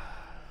peeled.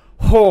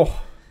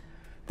 Oh,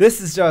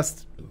 this is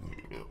just,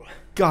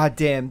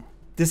 goddamn.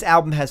 This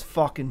album has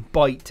fucking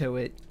bite to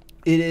it.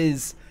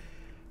 It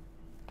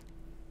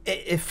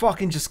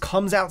fucking just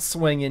comes out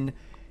swinging.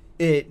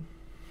 It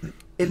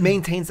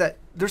maintains that.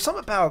 There's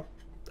something about,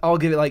 I'll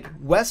give it, like,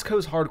 West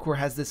Coast hardcore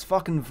has this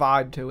fucking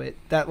vibe to it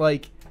that,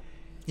 like,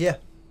 yeah,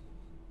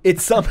 it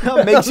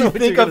somehow makes you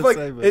think of like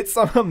say, it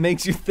somehow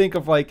makes you think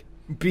of like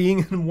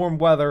being in warm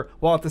weather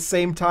while at the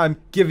same time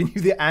giving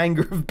you the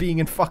anger of being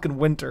in fucking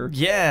winter.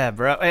 Yeah,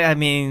 bro. I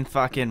mean,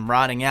 fucking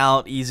Rotting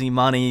Out, Easy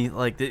Money,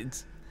 like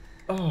it's.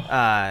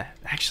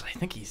 Actually, I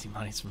think Easy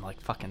Money's from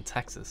like fucking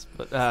Texas,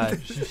 but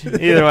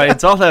either way,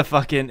 it's all that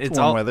fucking. It's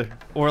warm all weather,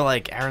 or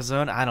like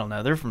Arizona. I don't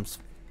know. They're from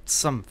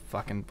some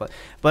fucking,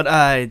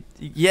 but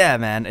yeah,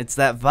 man. It's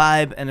that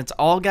vibe, and it's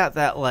all got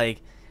that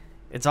like,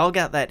 it's all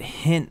got that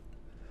hint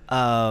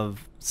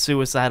of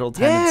suicidal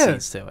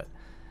tendencies to it.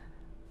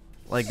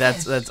 Like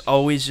that's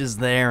always just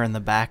there in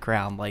the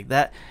background. Like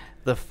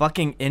the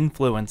fucking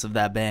influence of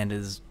that band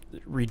is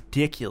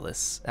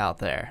ridiculous out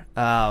there.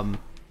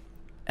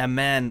 And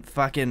man,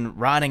 fucking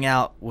Rotting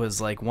Out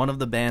was like one of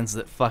the bands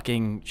that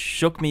fucking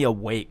shook me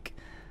awake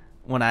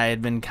when I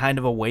had been kind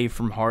of away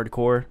from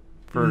hardcore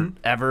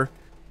forever.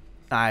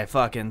 I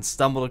fucking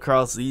stumbled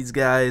across these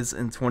guys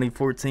in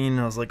 2014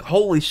 and I was like,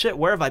 holy shit,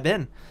 where have I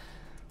been?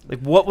 Like,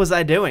 what was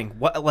I doing?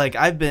 What, like,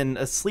 I've been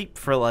asleep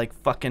for like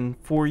fucking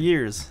 4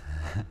 years.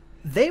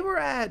 They were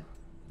at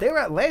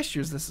last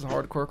year's This Is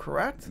Hardcore,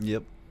 correct?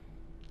 Yep.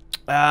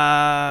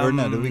 Or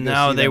no, did we go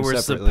no, see they them were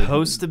separately?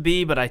 supposed to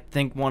be, but I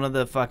think one of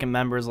the fucking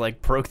members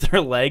like broke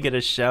their leg at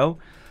a show.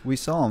 We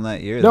saw him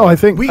that year. No, though. I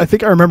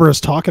think I remember us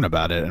talking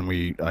about it,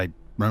 and I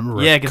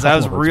remember. Yeah, because because I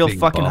was real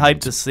fucking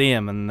hyped to see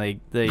him, and they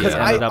 'Cause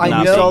ended up I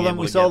not know- being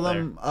we able saw to get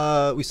them.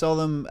 there. We saw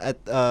them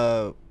at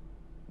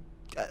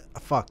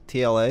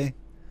TLA.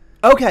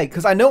 Okay,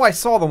 because I know I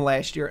saw them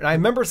last year, and I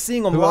remember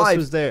seeing them Who else live.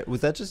 was there?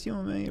 Was that just you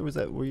and me,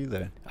 or were you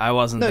there? I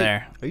wasn't No,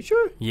 there. Are you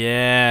sure?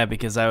 Yeah,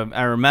 because I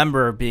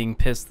remember being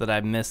pissed that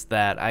I missed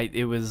that.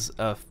 It was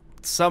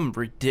some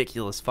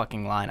ridiculous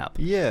fucking lineup.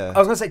 Yeah. I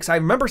was gonna say because I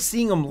remember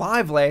seeing them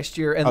live last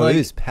year, and It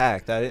was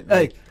packed. I didn't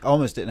like-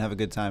 almost didn't have a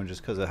good time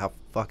just because of how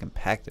fucking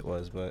packed it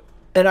was. But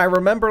and I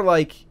remember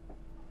like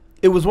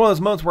it was one of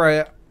those moments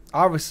where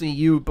obviously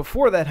you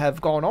before that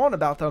have gone on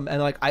about them, and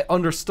like I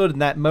understood in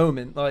that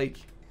moment. Like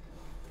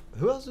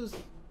who else was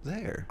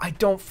there? I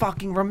don't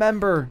fucking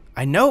remember.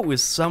 I know it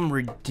was some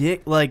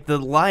like the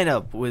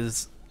lineup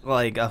was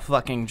like a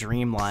fucking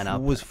dream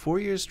lineup. Was 4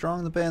 Years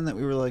Strong the band that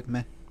we were like,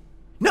 meh?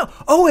 No.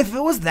 Oh, if it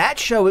was that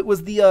show, it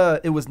was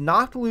it was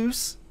Knocked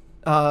Loose.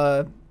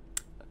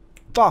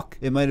 Fuck.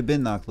 It might have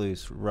been Knocked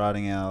Loose,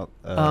 Rotting Out.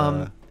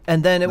 And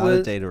then it not a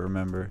was day to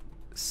remember.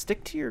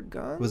 Stick to Your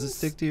Guns. Was it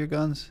Stick to Your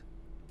Guns?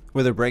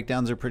 Where their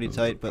breakdowns are pretty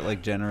tight, but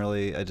like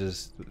generally, I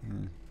just.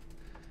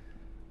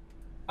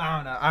 I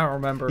don't know. I don't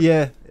remember.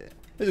 Yeah, it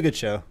was a good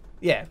show.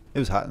 Yeah. It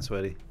was hot and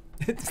sweaty.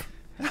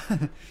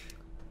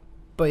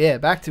 But yeah,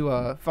 back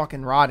to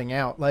fucking Rotting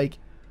Out. Like,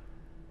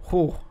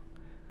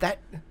 that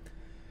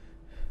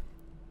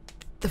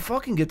the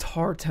fucking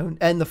guitar tone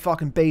and the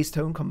fucking bass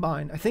tone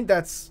combined. I think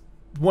that's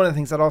one of the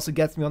things that also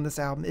gets me on this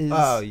album is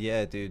Oh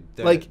yeah, dude.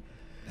 They're like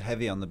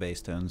heavy on the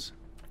bass tones.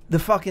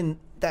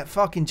 that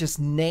fucking just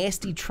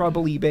nasty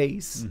trebly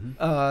bass.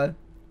 Mhm.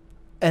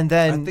 And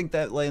then I think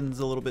that lends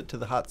a little bit to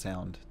the hot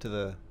sound, to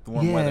the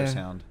warm weather Yeah.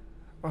 sound.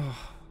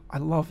 I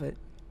love it.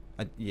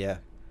 Yeah,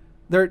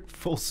 They're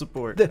full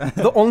support.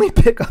 the only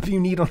pickup you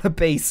need on a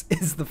bass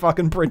is the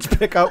fucking bridge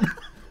pickup.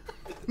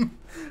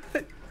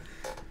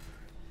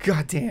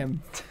 God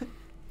damn.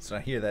 So I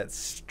hear that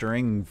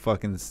string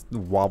fucking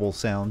wobble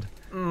sound.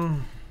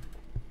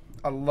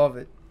 I love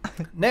it.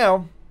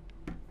 Now,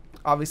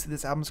 obviously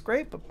this album's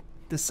great, but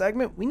this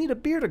segment, we need a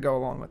beer to go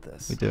along with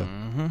this. We do.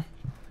 Mm-hmm.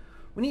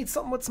 We need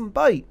something with some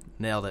bite.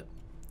 Nailed it.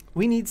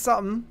 We need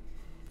something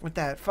with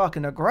that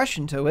fucking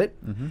aggression to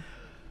it. Mm-hmm.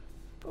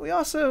 But we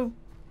also,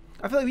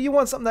 I feel like you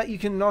want something that you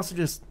can also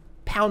just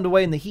pound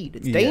away in the heat.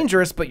 It's Yeah.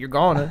 dangerous, but you're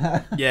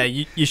gonna. Yeah,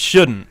 you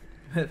shouldn't.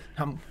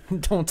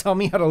 Don't tell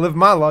me how to live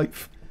my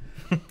life.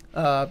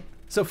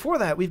 So for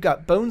that, we've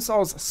got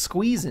Bonesaw's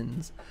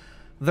Squeezins.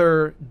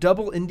 They're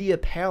double India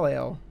Pale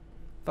Ale.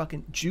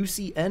 Fucking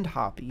juicy and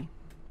hoppy.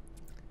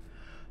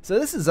 So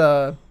this is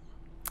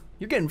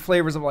you're getting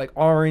flavors of like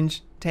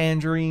orange,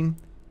 tangerine,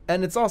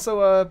 and it's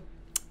also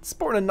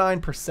sporting a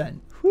 9%.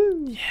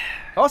 Woo. Yeah.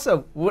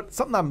 Also,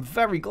 something I'm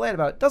very glad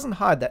about, it doesn't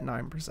hide that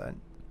 9%.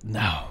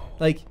 No.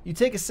 Like, you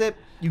take a sip,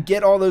 you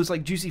get all those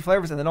like juicy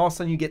flavors, and then all of a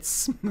sudden you get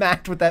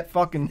smacked with that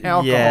fucking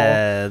alcohol.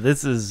 Yeah,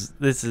 this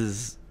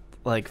is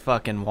like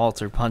fucking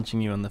Walter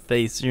punching you in the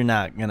face. You're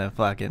not gonna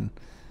fucking.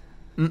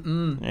 You're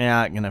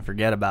not gonna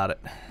forget about it.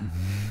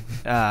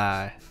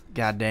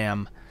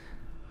 Goddamn.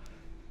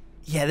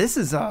 Yeah, this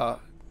is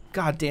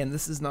goddamn,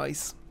 this is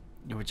nice.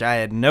 Which I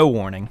had no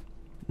warning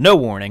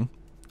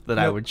that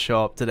I Nope. would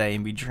show up today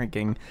and be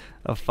drinking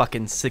a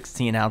fucking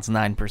 16-ounce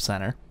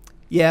 9%er.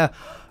 Yeah, As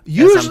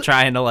usually I'm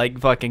trying to like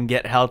fucking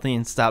get healthy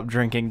and stop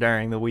drinking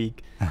during the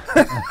week.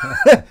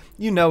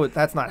 you know it.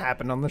 That's not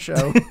happened on the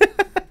show.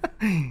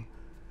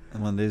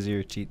 Monday's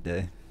your cheat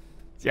day.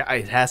 Yeah,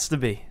 it has to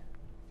be.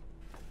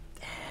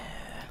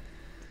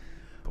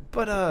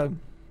 But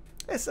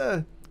it's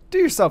do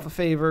yourself a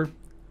favor.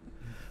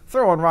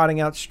 Throw on Rotting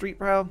Out Street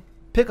Proud.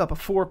 Pick up a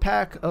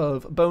 4-pack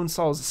of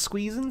Bonesaw's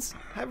Squeezins.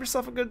 Have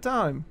yourself a good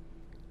time.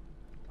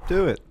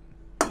 Do it.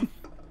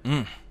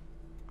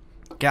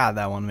 God,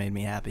 that one made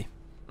me happy.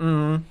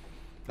 It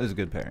was a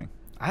good pairing.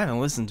 I haven't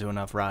listened to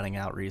enough Rotting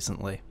Out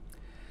recently.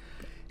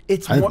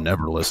 It's I've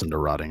never listened to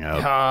Rotting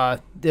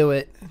Out. do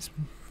it.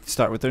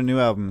 Start with their new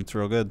album. It's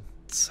real good.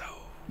 So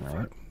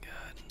fucking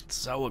good.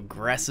 So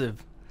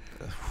aggressive.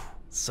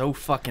 So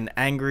fucking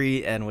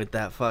angry, and with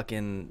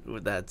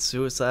that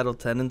suicidal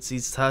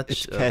tendencies touch.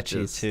 It's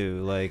catchy just-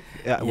 too. Like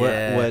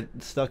Yeah. what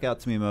stuck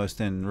out to me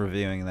most in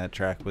reviewing that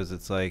track was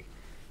it's like,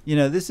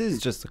 this is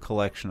just a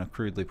collection of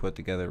crudely put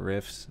together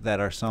riffs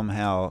that are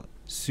somehow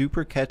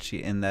super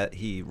catchy in that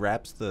he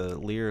wraps the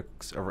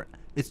lyrics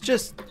It's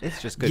just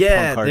good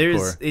Yeah, punk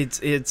hardcore.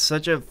 it's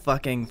such a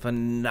fucking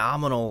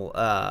phenomenal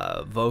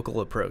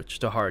vocal approach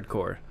to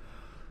hardcore.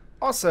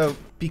 Also,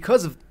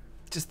 because of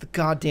just the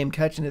goddamn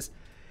catchiness,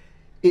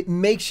 it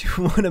makes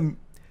you want to.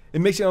 It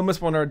makes you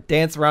almost want to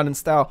dance around in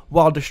style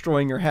while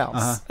destroying your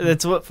house.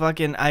 That's what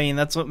fucking. I mean,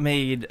 that's what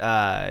made.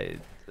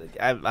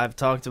 I've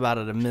talked about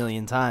it a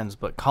million times,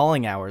 but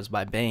 "Calling Hours"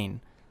 by Bane,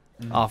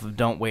 off of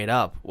 "Don't Wait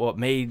Up." What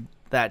made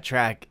that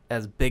track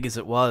as big as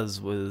it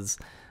was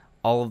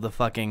all of the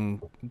fucking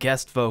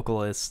guest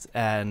vocalists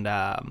and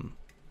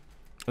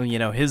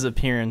his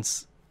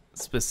appearance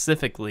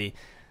specifically,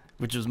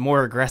 which was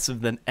more aggressive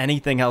than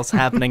anything else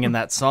happening in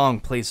that song,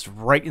 placed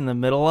right in the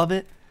middle of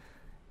it,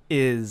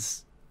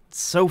 is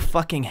so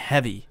fucking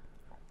heavy.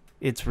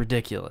 It's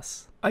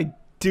ridiculous. I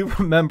do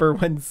remember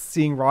when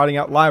seeing Rotting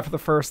Out live for the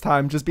first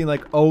time, just being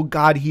like, "Oh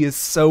God, he is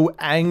so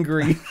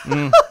angry."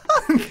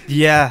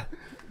 Yeah,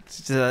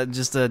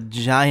 just a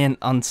giant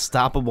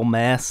unstoppable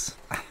mass.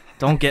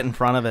 Don't get in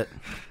front of it.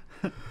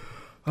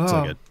 It's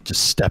like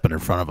just stepping in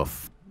front of a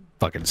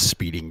fucking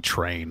speeding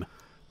train.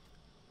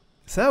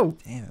 So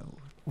Damn,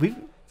 we've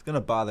it's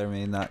gonna bother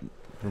me not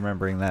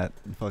remembering that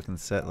fucking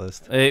set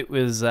list. It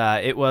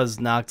was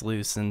Knocked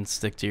Loose and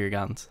Stick to Your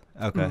Guns.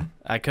 Okay.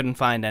 I couldn't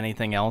find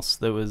anything else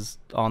that was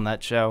on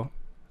that show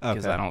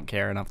because Okay. I don't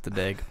care enough to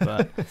dig.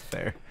 But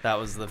Fair. that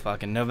was the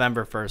fucking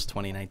November 1st,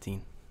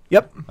 2019.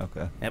 yep.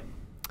 Okay. Yep.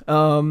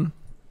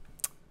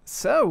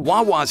 So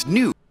Wawa's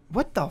new.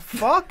 what the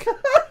fuck?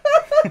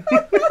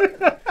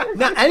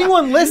 Now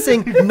anyone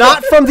listening,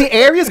 not from the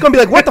area, is gonna be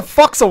like, "What the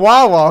fuck's a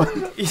Wawa?"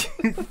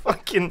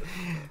 Fucking.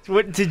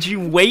 What did you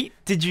wait?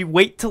 Did you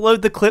wait to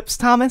load the clips,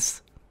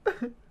 Thomas?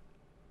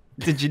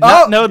 Did you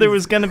not know there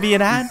was gonna be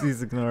an ad?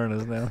 He's ignoring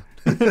us now.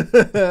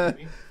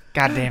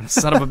 Goddamn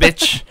son of a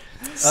bitch!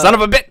 Son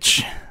of a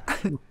bitch!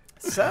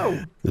 So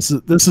This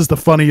is the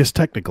funniest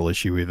technical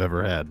issue we've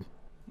ever had.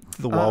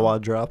 The Wawa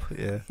drop.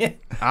 Yeah.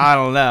 I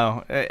don't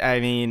know. I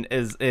mean,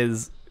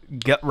 as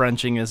gut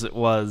wrenching as it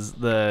was,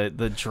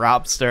 the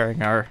drops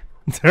during our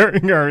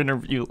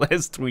interview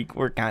last week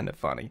were kind of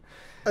funny.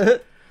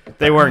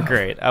 They weren't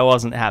great. I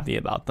wasn't happy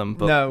about them,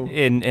 but No.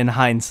 in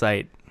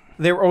hindsight,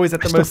 they were always at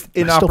the I most still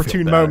feel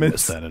inopportune bad I moments.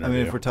 missed that I mean,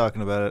 interview. if we're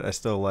talking about it, I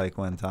still like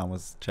when Tom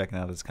was checking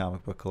out his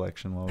comic book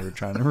collection while we were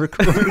trying to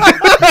record.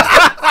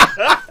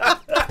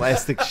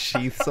 Plastic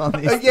sheaths on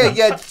these.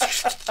 Yeah.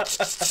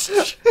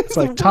 It's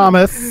like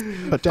Thomas.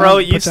 Put down, bro,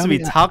 it put used to down be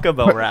the- Taco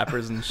Bell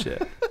rappers and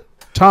shit.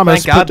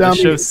 Thomas, Thank God put down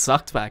the show the,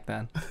 sucked back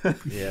then.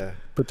 Yeah.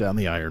 put down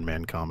the Iron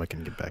Man comic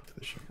and get back to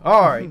the show.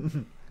 All right.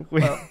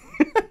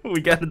 We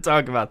got to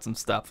talk about some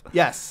stuff.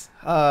 Yes.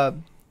 Got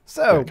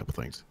So a couple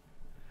things.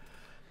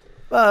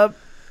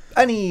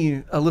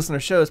 any listener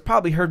shows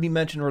probably heard me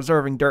mention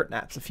reserving dirt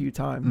naps a few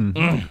times.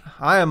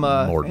 I am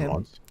More than and-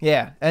 once.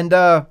 Yeah, and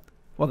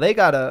well, they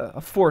got a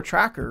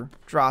 4-tracker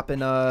dropping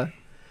right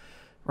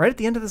at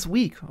the end of this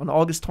week on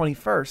August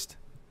 21st,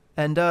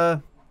 and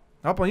up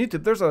on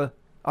YouTube there's a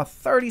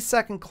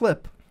 30-second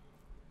clip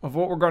of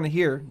what we're going to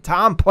hear.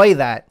 Tom, play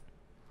that.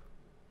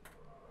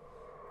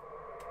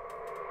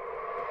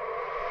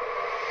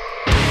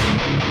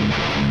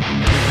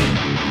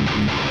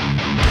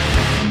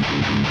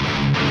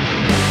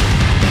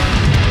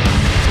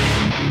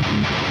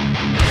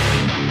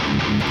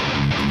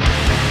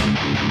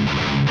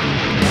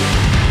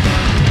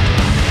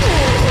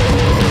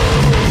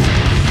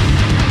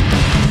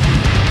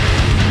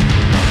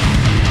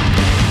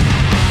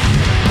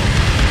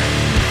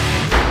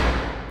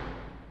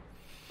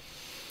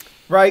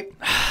 Right?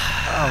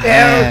 Oh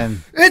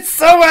man. It's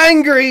so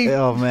angry.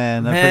 Oh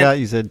man. I Man. forgot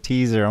you said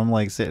teaser. I'm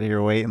like sitting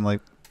here waiting,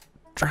 like,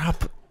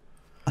 drop.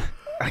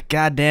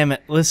 God damn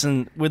it!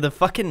 Listen, with a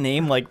fucking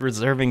name like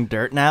Reserving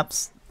Dirt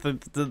Naps,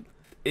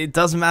 it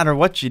doesn't matter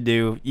what you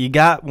do. You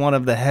got one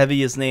of the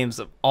heaviest names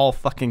of all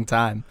fucking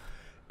time.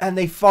 And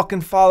they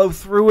fucking follow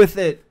through with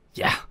it.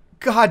 Yeah.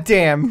 God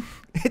damn.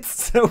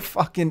 It's so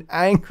fucking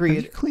angry.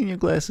 Did you clean your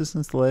glasses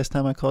since the last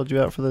time I called you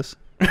out for this?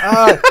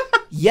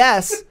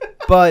 Yes,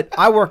 but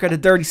I work at a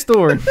dirty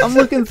store. I'm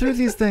looking through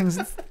these things.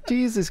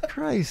 Jesus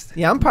Christ.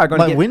 Yeah, I'm probably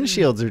My gonna get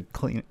windshields are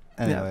clean.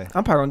 yeah, Anyway.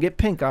 I'm probably gonna get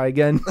pink eye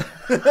again.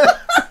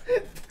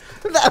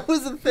 That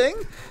was a thing?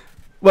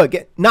 Well,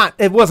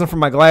 it wasn't from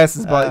my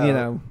glasses, but you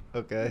know,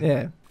 Okay.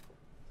 yeah,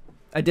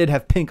 I did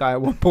have pink eye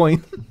at one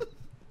point.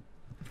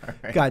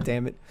 Alright. God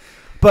damn it!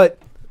 But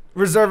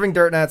Reserving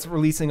Dirt Nats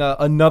releasing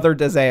another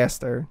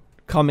disaster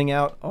coming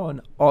out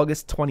on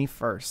August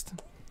 21st.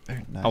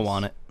 Very nice. I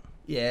want it.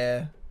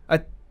 Yeah, I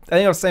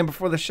think I was saying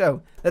before the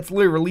show. That's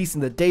literally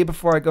releasing the day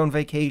before I go on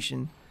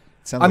vacation.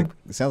 It sounds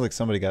like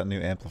somebody got new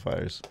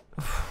amplifiers.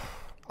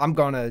 I'm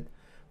gonna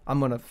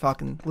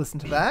fucking listen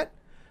to that,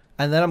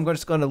 and then I'm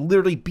just gonna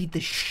literally beat the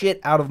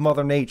shit out of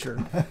Mother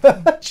Nature.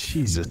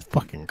 Jesus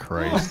fucking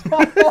Christ.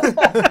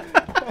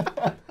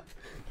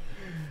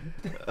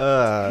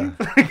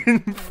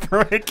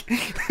 Frank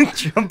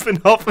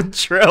jumping off a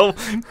trail,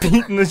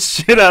 beating the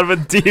shit out of a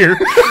deer.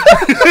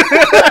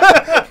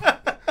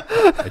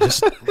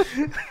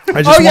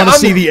 I just want to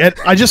see the end.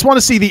 I just want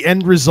to see the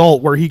end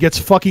result where he gets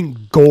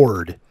fucking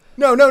gored.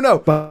 No.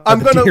 By I'm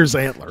the gonna deer's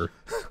antler.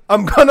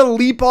 I'm gonna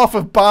leap off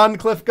of Bond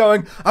Cliff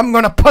going, I'm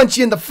gonna punch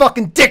you in the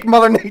fucking dick,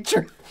 Mother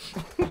Nature.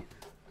 All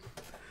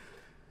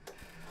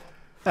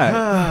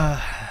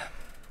right.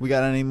 We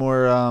got any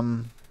more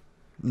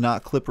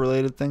not clip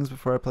related things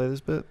before I play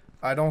this bit?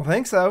 I don't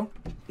think so.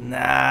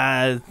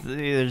 Nah,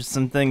 there's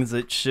some things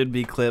that should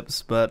be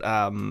clips, but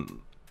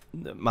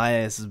my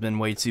ass has been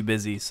way too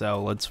busy,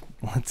 so let's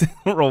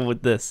roll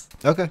with this.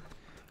 Okay.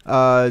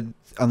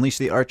 Unleash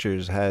the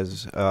Archers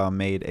has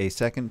made a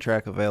second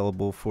track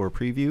available for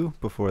preview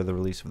before the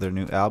release of their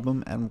new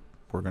album, and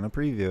we're going to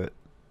preview it.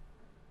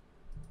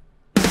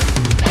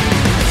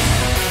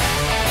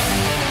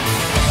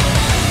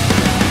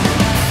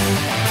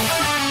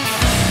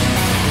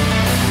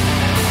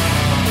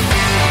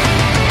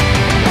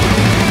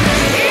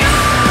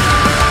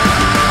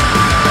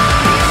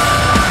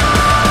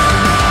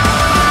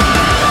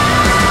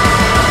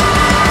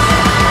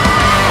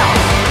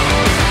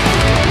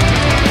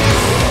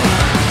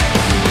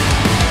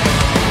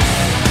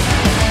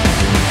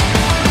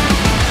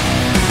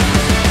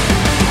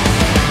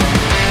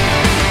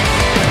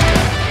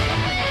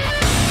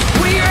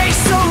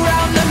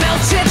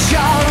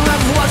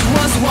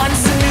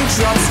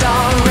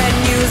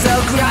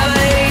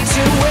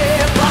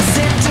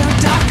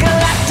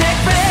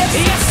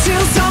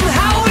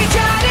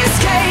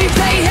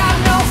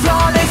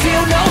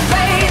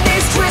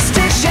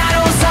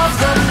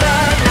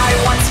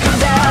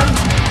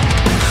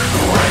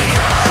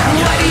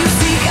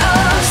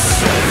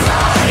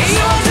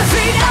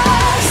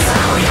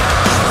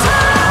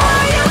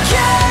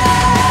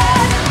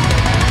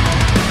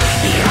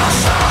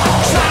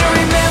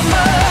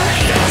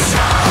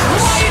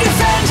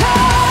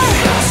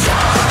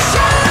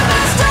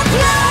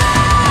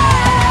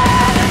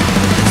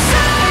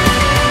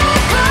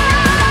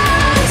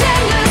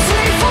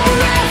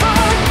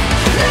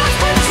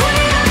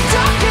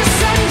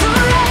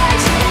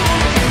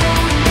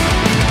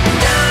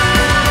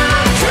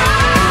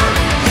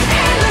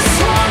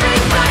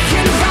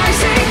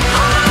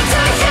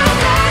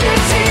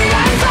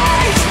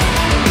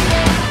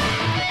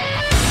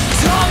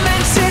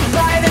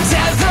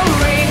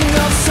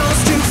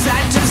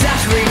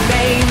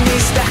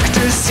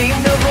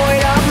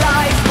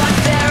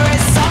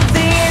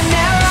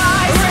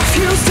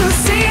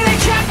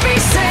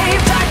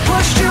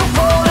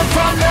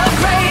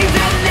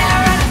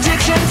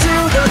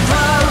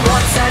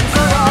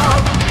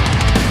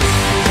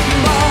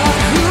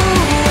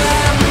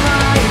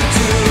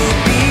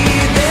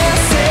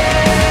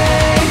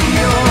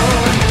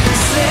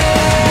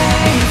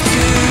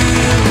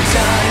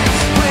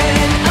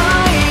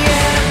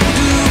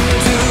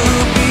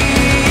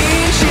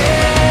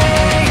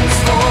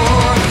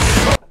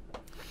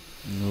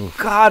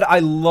 God, I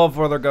love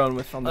where they're going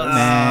with on this.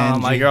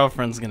 Man, My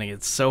girlfriend's gonna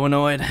get so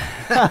annoyed.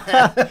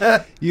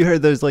 You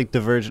heard those like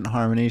divergent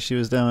harmonies she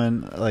was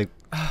doing? Like,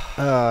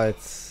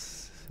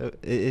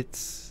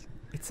 it's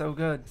so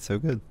good. so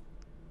good.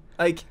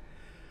 Like,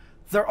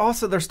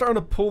 they're starting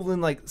to pull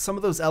in like some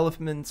of those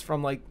elements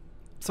from like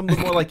some of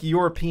the more like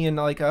European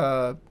like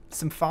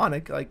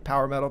symphonic like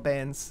power metal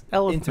bands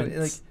into it.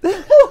 Like,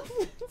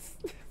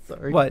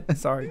 Sorry. what?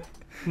 Sorry.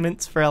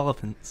 Mints for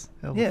elephants.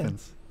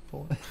 Elephants.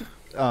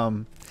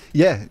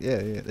 Yeah.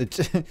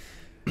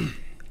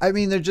 I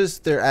mean,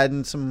 they're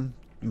adding some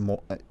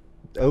more.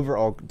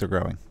 Overall, they're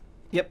growing.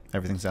 Yep.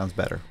 Everything sounds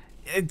better.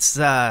 It's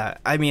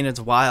I mean, it's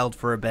wild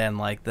for a band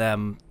like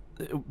them.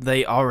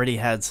 They already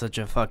had such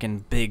a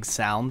fucking big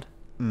sound.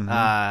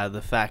 Mm-hmm.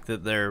 The fact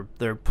that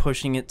they're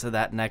pushing it to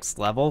that next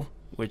level,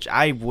 which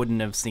I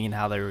wouldn't have seen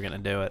how they were gonna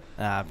do it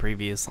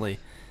previously.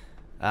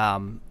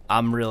 I'm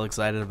real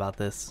excited about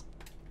this.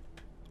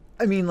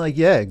 I mean, like,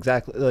 yeah,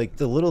 exactly. Like,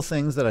 the little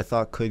things that I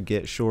thought could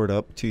get shored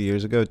up 2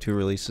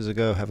 releases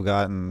ago, have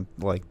gotten,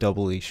 like,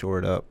 doubly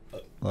shored up.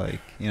 Like,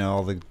 you know,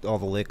 all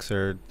the licks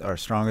are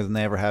stronger than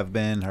they ever have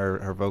been.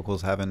 Her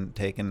vocals haven't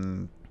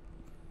taken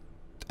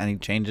any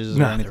changes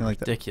or anything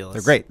like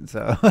ridiculous. that. They're great.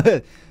 So,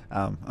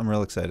 I'm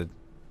real excited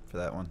for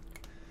that one.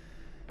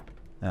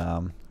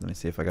 Let me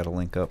see if I got a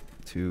link up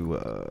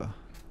to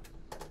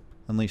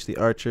Unleash the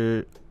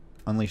Archer,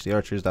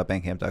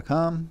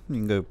 unleashthearchers.bandcamp.com. You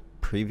can go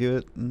preview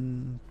it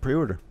and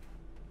pre-order.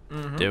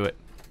 Do it.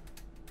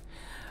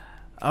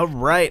 All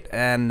right,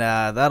 and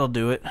that'll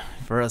do it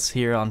for us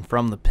here on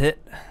From the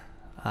Pit.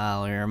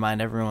 I'll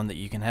remind everyone that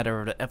you can head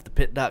over to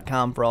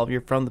fthepit.com for all of your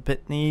From the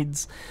Pit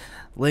needs,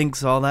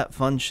 links, all that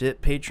fun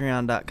shit.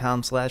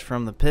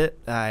 Patreon.com/FromThePit.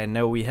 I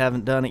know we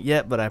haven't done it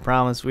yet, but I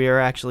promise we are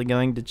actually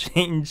going to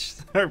change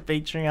our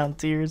Patreon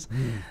tiers.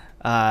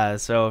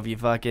 So if you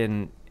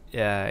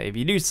if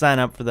you do sign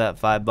up for that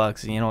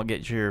 $5 and you don't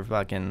get your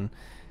fucking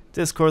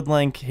Discord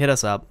link, hit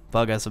us up,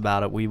 bug us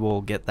about it. We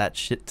will get that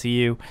shit to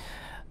you.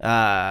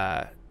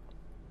 Because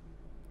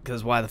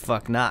why the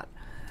fuck not?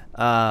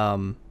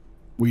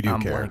 We do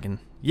care. Blanking.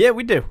 Yeah,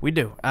 we do.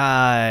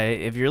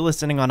 If you're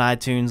listening on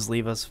iTunes,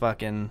 leave us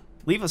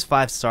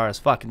 5 stars.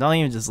 Fuck, don't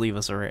even just leave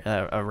us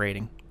a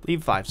rating.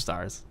 Leave 5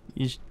 stars.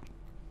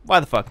 Why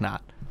the fuck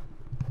not?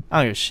 I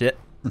don't give a shit.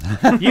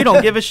 You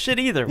don't give a shit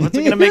either. What's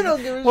it gonna You make?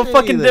 don't give a What shit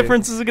fucking either.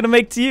 difference is it gonna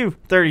make to you?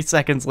 30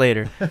 seconds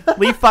later,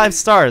 leave 5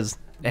 stars,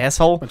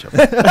 asshole. Bunch of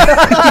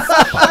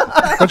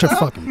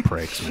fucking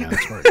pricks, man. I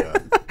swear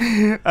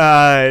to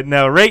God.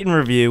 No, rate and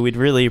review. We'd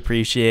really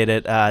appreciate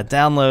it.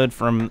 Download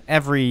from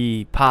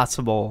every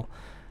possible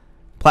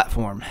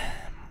platform.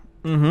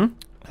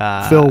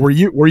 Mm-hmm. Phil,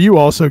 were you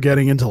also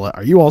getting into?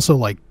 Are you also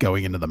like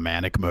going into the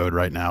manic mode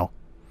right now?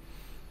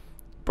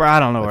 Bro, I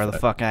don't know where the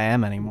fuck I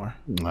am anymore.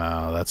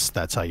 No,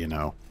 that's how you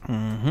know.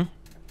 Mm-hmm.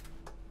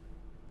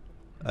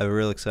 I have a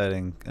real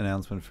exciting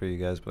announcement for you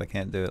guys, but I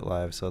can't do it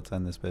live, so let's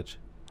end this bitch.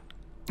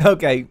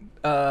 Okay.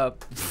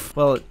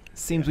 Well, it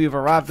seems we've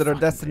arrived at our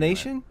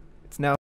destination. It's now